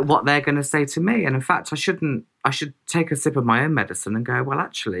 Yeah. That what they're going to say to me. And in fact, I should take a sip of my own medicine and go, well,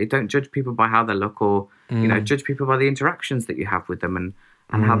 actually, don't judge people by how they look or, you know, judge people by the interactions that you have with them and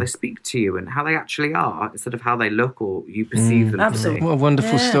how they speak to you and how they actually are instead of how they look or you perceive them to be. What a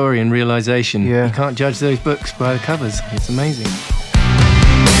wonderful story and realisation. Yeah. You can't judge those books by the covers. It's amazing.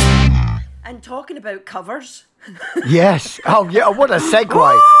 And talking about covers... Yes. Oh, yeah. What a segue.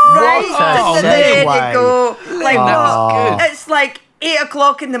 Right. There you go. It's like 8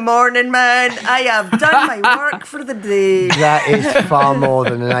 o'clock in the morning, man. I have done my work for the day. That is far more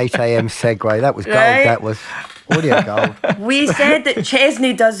than an 8 a.m. segue. That was gold. Right? That was audio gold. We said that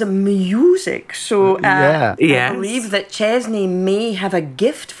Chesney does music, so I believe that Chesney may have a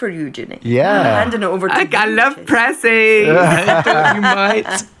gift for you, Ginny. Yeah. I'm handing it over to you. I love pressing. I thought you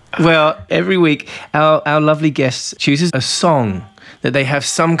might. Well, every week, our lovely guest chooses a song that they have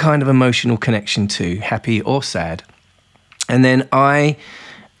some kind of emotional connection to, happy or sad. And then I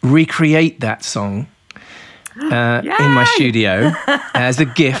recreate that song in my studio as a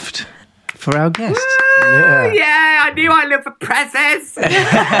gift for our guest. Yeah, I knew I lived for presses.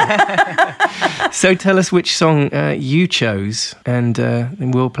 So tell us which song you chose and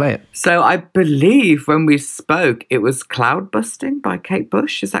we'll play it. So I believe when we spoke, it was Cloud Busting by Kate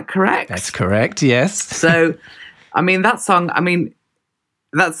Bush. Is that correct? That's correct, yes. So, I mean, that song,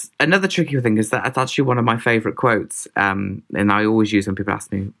 that's another tricky thing is that it's actually one of my favourite quotes. And I always use when people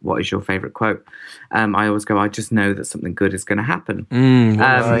ask me, what is your favourite quote? I always go, I just know that something good is going to happen.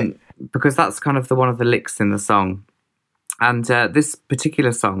 Right. Because that's kind of one of the licks in the song. And this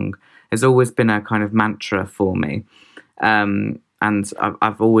particular song has always been a kind of mantra for me. And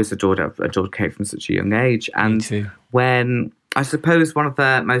I've always adored Kate from such a young age. And me too. When, I suppose one of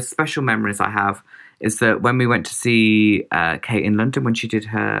the most special memories I have is that when we went to see Kate in London when she did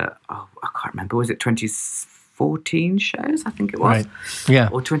her, I can't remember, was it 2014 shows? I think it was. Right. Yeah.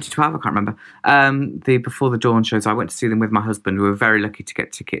 Or 2012, I can't remember. The Before the Dawn shows, I went to see them with my husband. We were very lucky to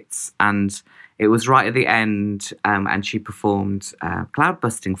get tickets. And it was right at the end, and she performed Cloud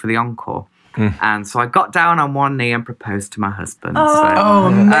Busting for the encore. And so I got down on one knee and proposed to my husband.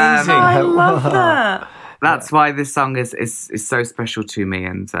 Amazing. I love that. That's why this song is so special to me.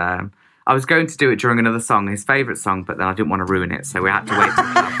 And I was going to do it during another song, his favourite song, but then I didn't want to ruin it, so we had to wait.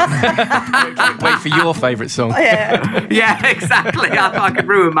 Wait for your favourite song. Yeah, exactly. I could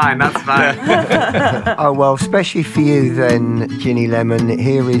ruin mine, that's fine. Oh, well, especially for you then, Ginny Lemon,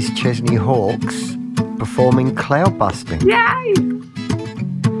 here is Chesney Hawkes performing Cloud Busting. Yay!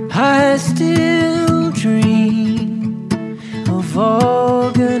 I still dream of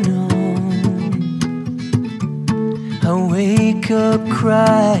organ. I wake up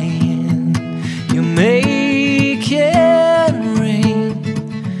crying, you make it rain,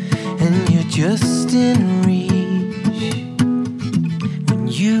 and you're just in reach. When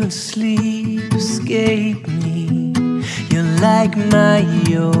you sleep, escape me. You're like my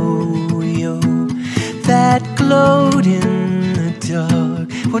yo-yo that glowed in the dark.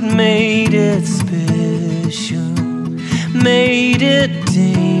 What made it special, made it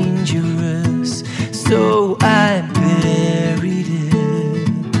dangerous, so I buried it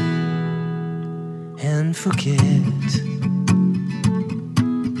and forget.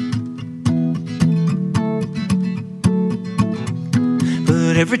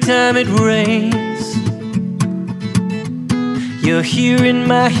 But every time it rains, you're here in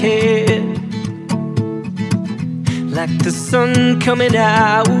my head, like the sun coming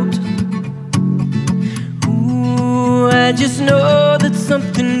out. Ooh, I just know that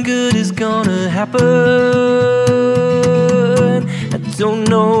something good is gonna happen. I don't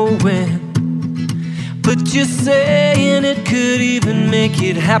know when, but just saying it could even make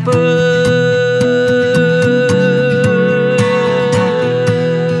it happen.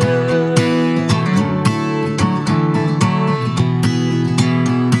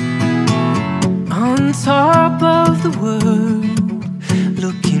 On top of the world,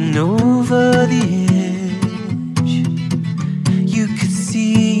 looking over the edge, you could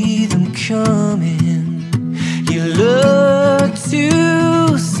see them coming. You look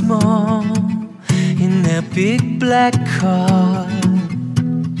too small in that big black car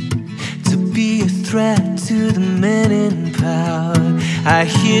to be a threat to the men in power. I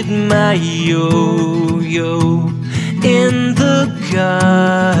hit my yo-yo in the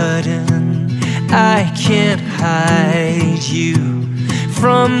garden. I can't hide you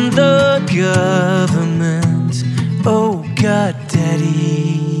from the government. Oh God,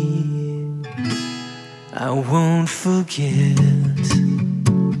 Daddy, I won't forget.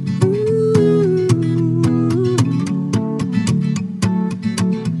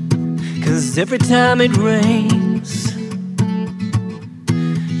 Cause every time it rains,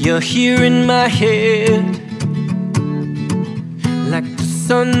 you're here in my head, like the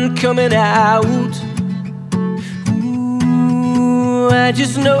sun coming out. Ooh, I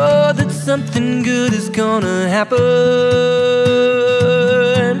just know that something good is gonna happen.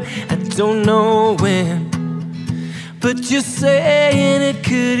 I don't know when, but just saying it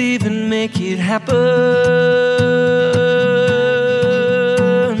could even make it happen.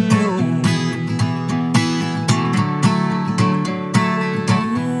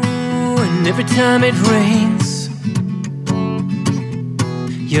 Ooh, and every time it rains,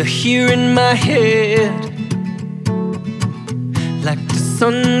 you're here in my head, like the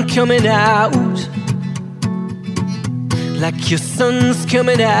sun coming out, like your sun's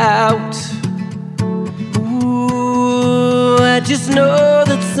coming out. Ooh, I just know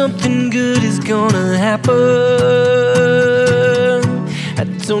that something good is gonna happen. I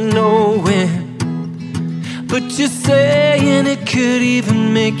don't know when, but just saying it could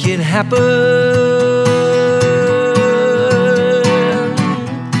even make it happen.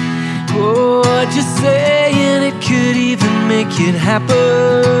 Just saying it could even make it happen.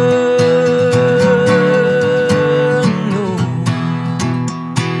 No.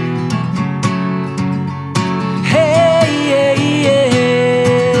 Hey, hey,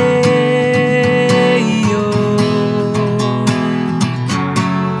 hey, yo.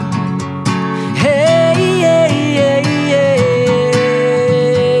 Hey, hey, hey,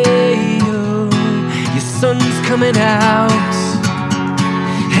 hey, yo. Your sun's coming out.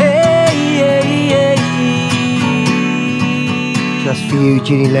 Just for you,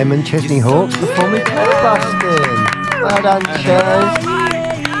 Ginny Lemon, Chesney Hawkes performing Cloud Busting. Well done, Ches.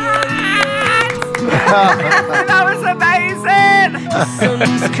 That was amazing!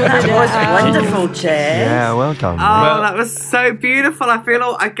 That was wonderful, Ches. Yeah, well done. Oh, that was so beautiful. I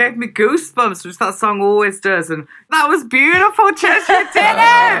feel it gave me goosebumps, which that song always does. And that was beautiful, Ches. You did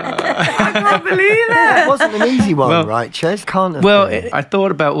it! I can't believe it. wasn't an easy one, right, Ches? Can't have been. I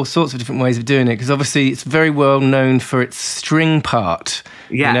thought about all sorts of different ways of doing it, because obviously it's very well known for its string part,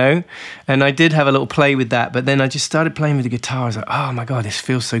 you know? And I did have a little play with that, but then I just started playing with the guitar. I was like, oh my God, this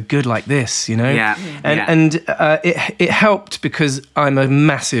feels so good like this, you know? And it helped because I'm a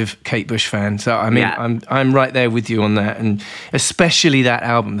massive Kate Bush fan. So, I mean, I'm right there with you on that. And especially that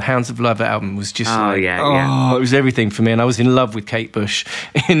album, the Hounds of Love album, was just it was everything for me. And I was in love with Kate Bush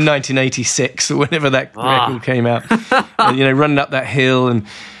in 1986 or whenever that record came out. And, you know, Running Up That Hill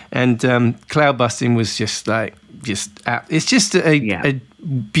and Cloud Busting was just like, it's just a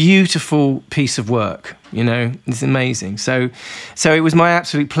beautiful piece of work, you know. It's amazing. So it was my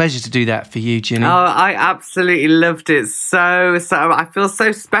absolute pleasure to do that for you, Ginny. Oh, I absolutely loved it. So I feel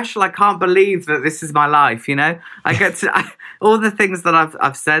so special. I can't believe that this is my life, you know. I get to all the things that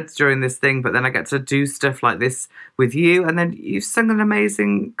I've said during this thing, but then I get to do stuff like this with you, and then you've sung an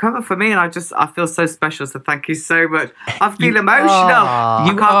amazing cover for me, and I feel so special. So thank you so much. I feel emotional.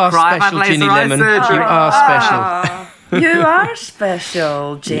 You are special, Ginny Lemon. You are special. You are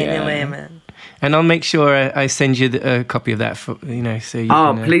special, Ginny Lemon. And I'll make sure I send you a copy of that, for, you know, so you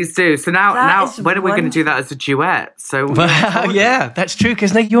can... please do. So now when are we going to do that as a duet? So yeah, that's true,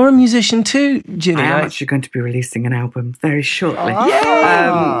 because you're a musician too, Ginny. I am actually going to be releasing an album very shortly.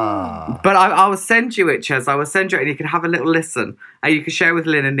 But I will send you it, Ches. I will send you it, and you can have a little listen. And you can share with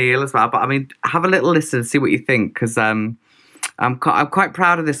Lynn and Neil as well. But I mean, have a little listen and see what you think, because I'm quite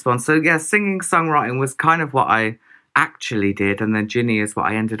proud of this one. So yeah, singing, songwriting was kind of what I actually did, and then Ginny is what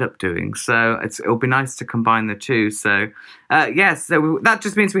I ended up doing. So it'll be nice to combine the two. So so that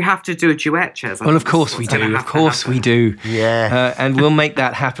just means we have to do a duet, Ches. Well, of course we do. Of course we do. Yeah. And we'll make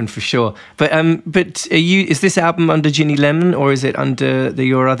that happen for sure. But is this album under Ginny Lemon, or is it under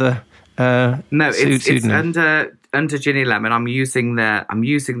your other No, it's under Ginny Lemon. I'm using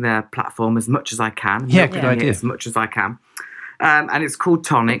their platform as much as I can. Yeah, good idea. As much as I can. And it's called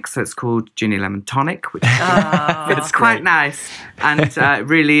Tonic, so it's called Ginny Lemon Tonic, which it's quite nice. And it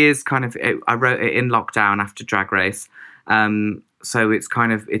really is kind of, I wrote it in lockdown after Drag Race. So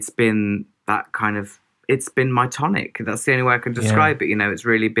it's been my tonic. That's the only way I can describe it. You know, it's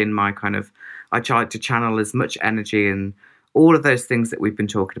really been my kind of, I tried to channel as much energy and all of those things that we've been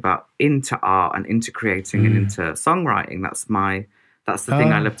talking about into art and into creating and into songwriting. That's the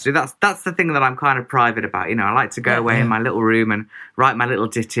thing I love to do. That's the thing that I'm kind of private about. You know, I like to go away in my little room and write my little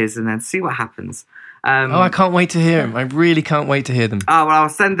ditties and then see what happens. I can't wait to hear them. I really can't wait to hear them. Oh, well, I'll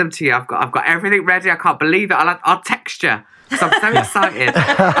send them to you. I've got everything ready. I can't believe it. I'll text you. So I'm so excited.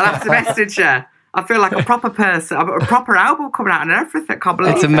 I'll have to message you. I feel like a proper person. I've got a proper album coming out and everything. I can't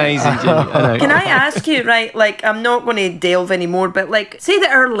believe it's amazing, Ginny. I know. Can I ask you, right, like, I'm not going to delve anymore, but, like, say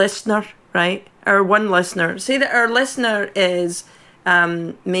that our listener, right, our one listener, say that our listener is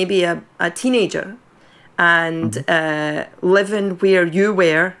maybe a teenager and living where you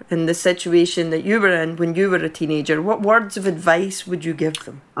were in the situation that you were in when you were a teenager. What words of advice would you give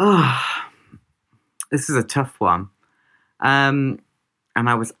them? Oh, this is a tough one. And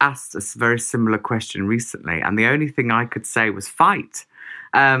I was asked a very similar question recently, and the only thing I could say was fight.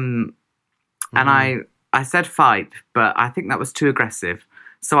 And I said but I think that was too aggressive.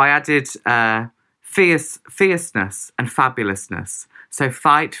 So I added fierceness and fabulousness. So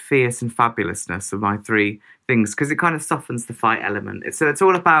fight, fierce, and fabulousness are my three things, because it kind of softens the fight element. So it's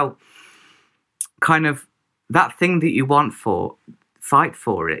all about kind of that thing that you want for, fight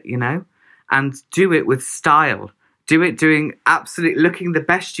for it, you know, and do it with style. Do it looking the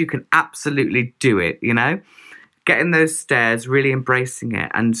best you can absolutely do it, you know, getting those stares, really embracing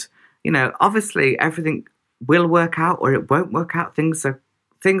it. And, you know, obviously everything will work out or it won't work out. Things are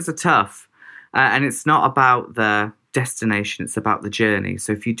tough. And it's not about the destination, it's about the journey.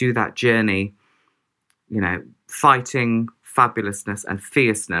 So if you do that journey, you know, fighting, fabulousness and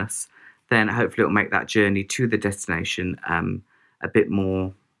fierceness, then hopefully it'll make that journey to the destination a bit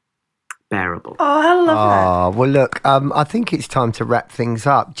more bearable. Oh, I love that. Well, look, I think it's time to wrap things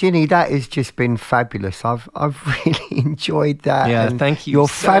up. Ginny, that has just been fabulous. I've really enjoyed that. Yeah, and thank you. Your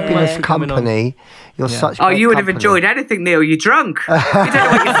so fabulous company. You're such. Oh, you would company. have enjoyed anything, Neil. You're drunk. You don't know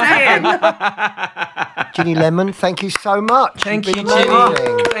what you're saying. Ginny Lemon, thank you so much. Thank you, Ginny.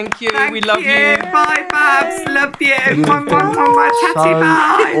 Thank you. We love you. Bye, Babs. Love you. Tatty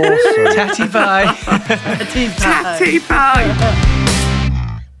bye. Awesome. Tatty bye. Tatty bye.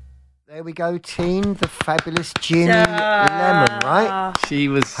 There we go, team. The fabulous Ginny Lemon, right? She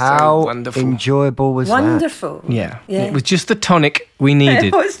was How so wonderful. Enjoyable was Wonderful. Yeah. It was just the tonic we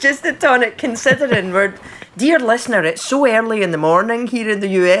needed. It was just the tonic, considering we're... Dear listener, it's so early in the morning here in the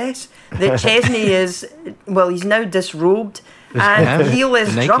US that Chesney is... Well, he's now disrobed and Neil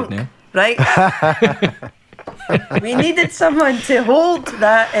is naked drunk. Now. right? We needed someone to hold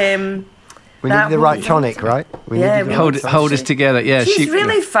that. We needed the right tonic, right? We needed the right hold us together. Yeah, she's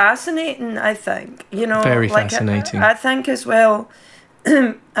really fascinating. I think very fascinating. I think as well.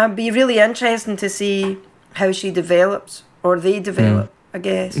 It'd be really interesting to see how she develops, or they develop. I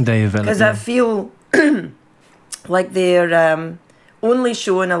guess they develop because I feel like they're only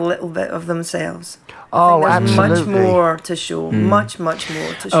showing a little bit of themselves. Absolutely. Much more to show. Much more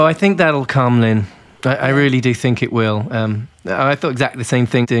to show. Oh, I think that'll come, Lynn. I really do think it will. I thought exactly the same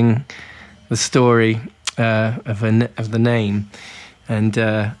thing, doing the story of the name. And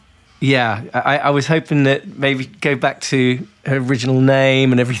I was hoping that maybe go back to her original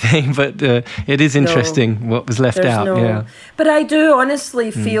name and everything, but it is interesting what was left out. Yeah. But I do honestly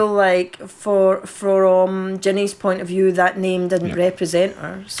feel like from Ginny's point of view, that name didn't represent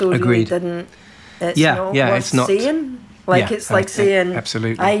her. So it really didn't. It's not worth saying. Like it's like saying,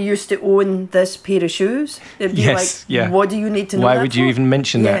 absolutely. I used to own this pair of shoes. It'd be what do you need to know? Why would you even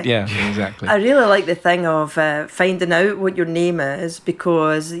mention that? Yeah, exactly. I really like the thing of finding out what your name is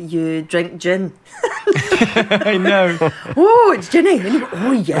because you drink gin. I know. Oh, it's Ginny. And you go,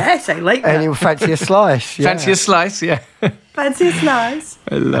 oh, yes, I like that. And you fancy a slice. Yeah. Fancy a slice, yeah. Fancy a slice.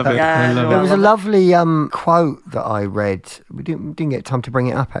 I love it. Yeah, I love There it. was a lovely quote that I read. We didn't get time to bring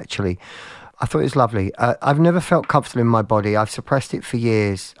it up, actually. I thought it was lovely. I've never felt comfortable in my body. I've suppressed it for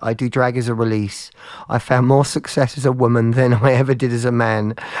years. I do drag as a release. I found more success as a woman than I ever did as a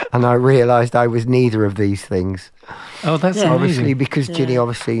man. And I realised I was neither of these things. Oh, that's obviously amazing. because Ginny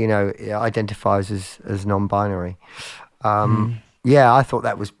obviously, identifies as non-binary. I thought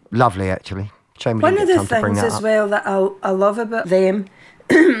that was lovely, actually. Shame we One didn't of get the time to bring things that as up. well that I love about them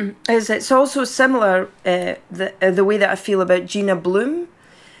is it's also similar the way that I feel about Gina Bloom.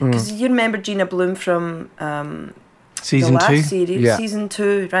 Because you remember Gina Bloom from Season the last 2? series, Season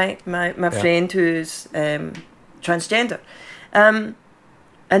 2, right? My friend who's transgender. And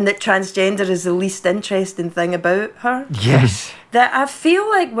that transgender is the least interesting thing about her. Yes. That I feel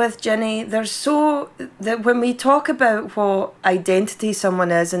like with Ginny, that when we talk about what identity someone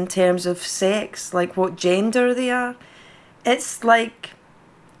is in terms of sex, like what gender they are, it's like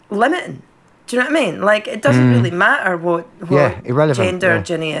limiting. Do you know what I mean? Like, it doesn't really matter what gender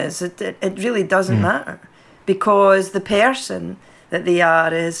Ginny is. It really doesn't matter. Because the person that they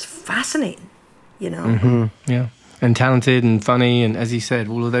are is fascinating, Mm-hmm. Yeah. And talented and funny and, as you said,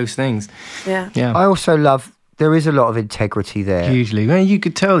 all of those things. Yeah. I also love, there is a lot of integrity there. Hugely. Well, you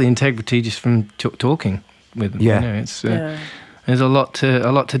could tell the integrity just from talking with them. Yeah. It's there's a lot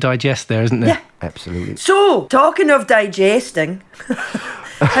to digest there, isn't there? Yeah. Absolutely. So, talking of digesting...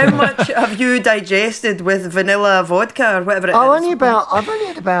 How much have you digested with vanilla vodka or whatever it is? I've only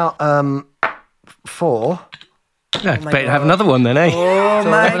had about 4. Yeah, better have another one then, eh? Oh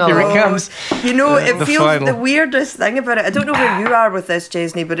my God. Here it comes. It feels final. the weirdest thing about it. I don't know where you are with this,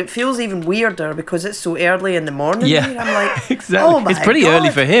 Chesney, but it feels even weirder because it's so early in the morning. Yeah, here. I'm like, exactly. Oh my it's pretty God. early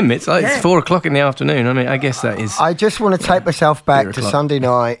for him. It's like it's 4:00 in the afternoon. I mean, I guess that is. I just want to take myself back to 3:00. Sunday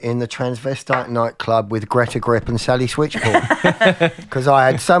night in the transvestite nightclub with Greta Grip and Sally Switchboard because I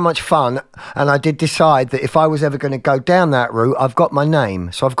had so much fun, and I did decide that if I was ever going to go down that route, I've got my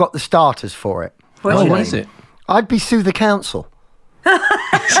name, so I've got the starters for it. What's your what name? is it? I'd be Sue the Council. So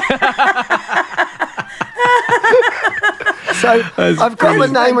I've got my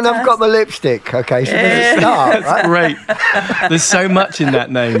name and I've got my lipstick. Okay, so there's a start, right? Great. There's so much in that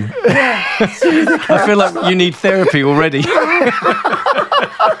name. I feel like you need therapy already.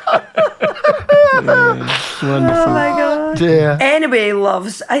 Wonderful. Oh my God. Dear. Anyway,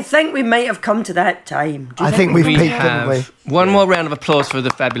 loves, I think we might have come to that time. Do you I think we've We peaked, haven't we? have one more round of applause for the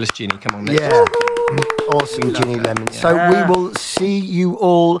fabulous Ginny. Come on, let's Yeah. Awesome, Ginny Lemon. So we will see you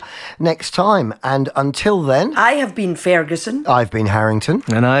all next time. And until then, I have been Ferguson. I've been Harrington.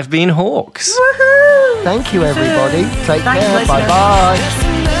 And I've been Hawks. Woohoo! Thank you, everybody. Take Thanks, care. listeners. Bye-bye.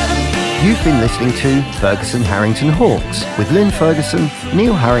 You've been listening to Ferguson Harrington Hawks with Lynn Ferguson,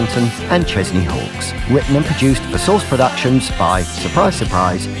 Neil Harrington and Chesney Hawks. Written and produced for Source Productions by, surprise,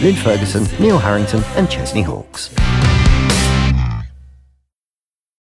 surprise, Lynn Ferguson, Neil Harrington and Chesney Hawks.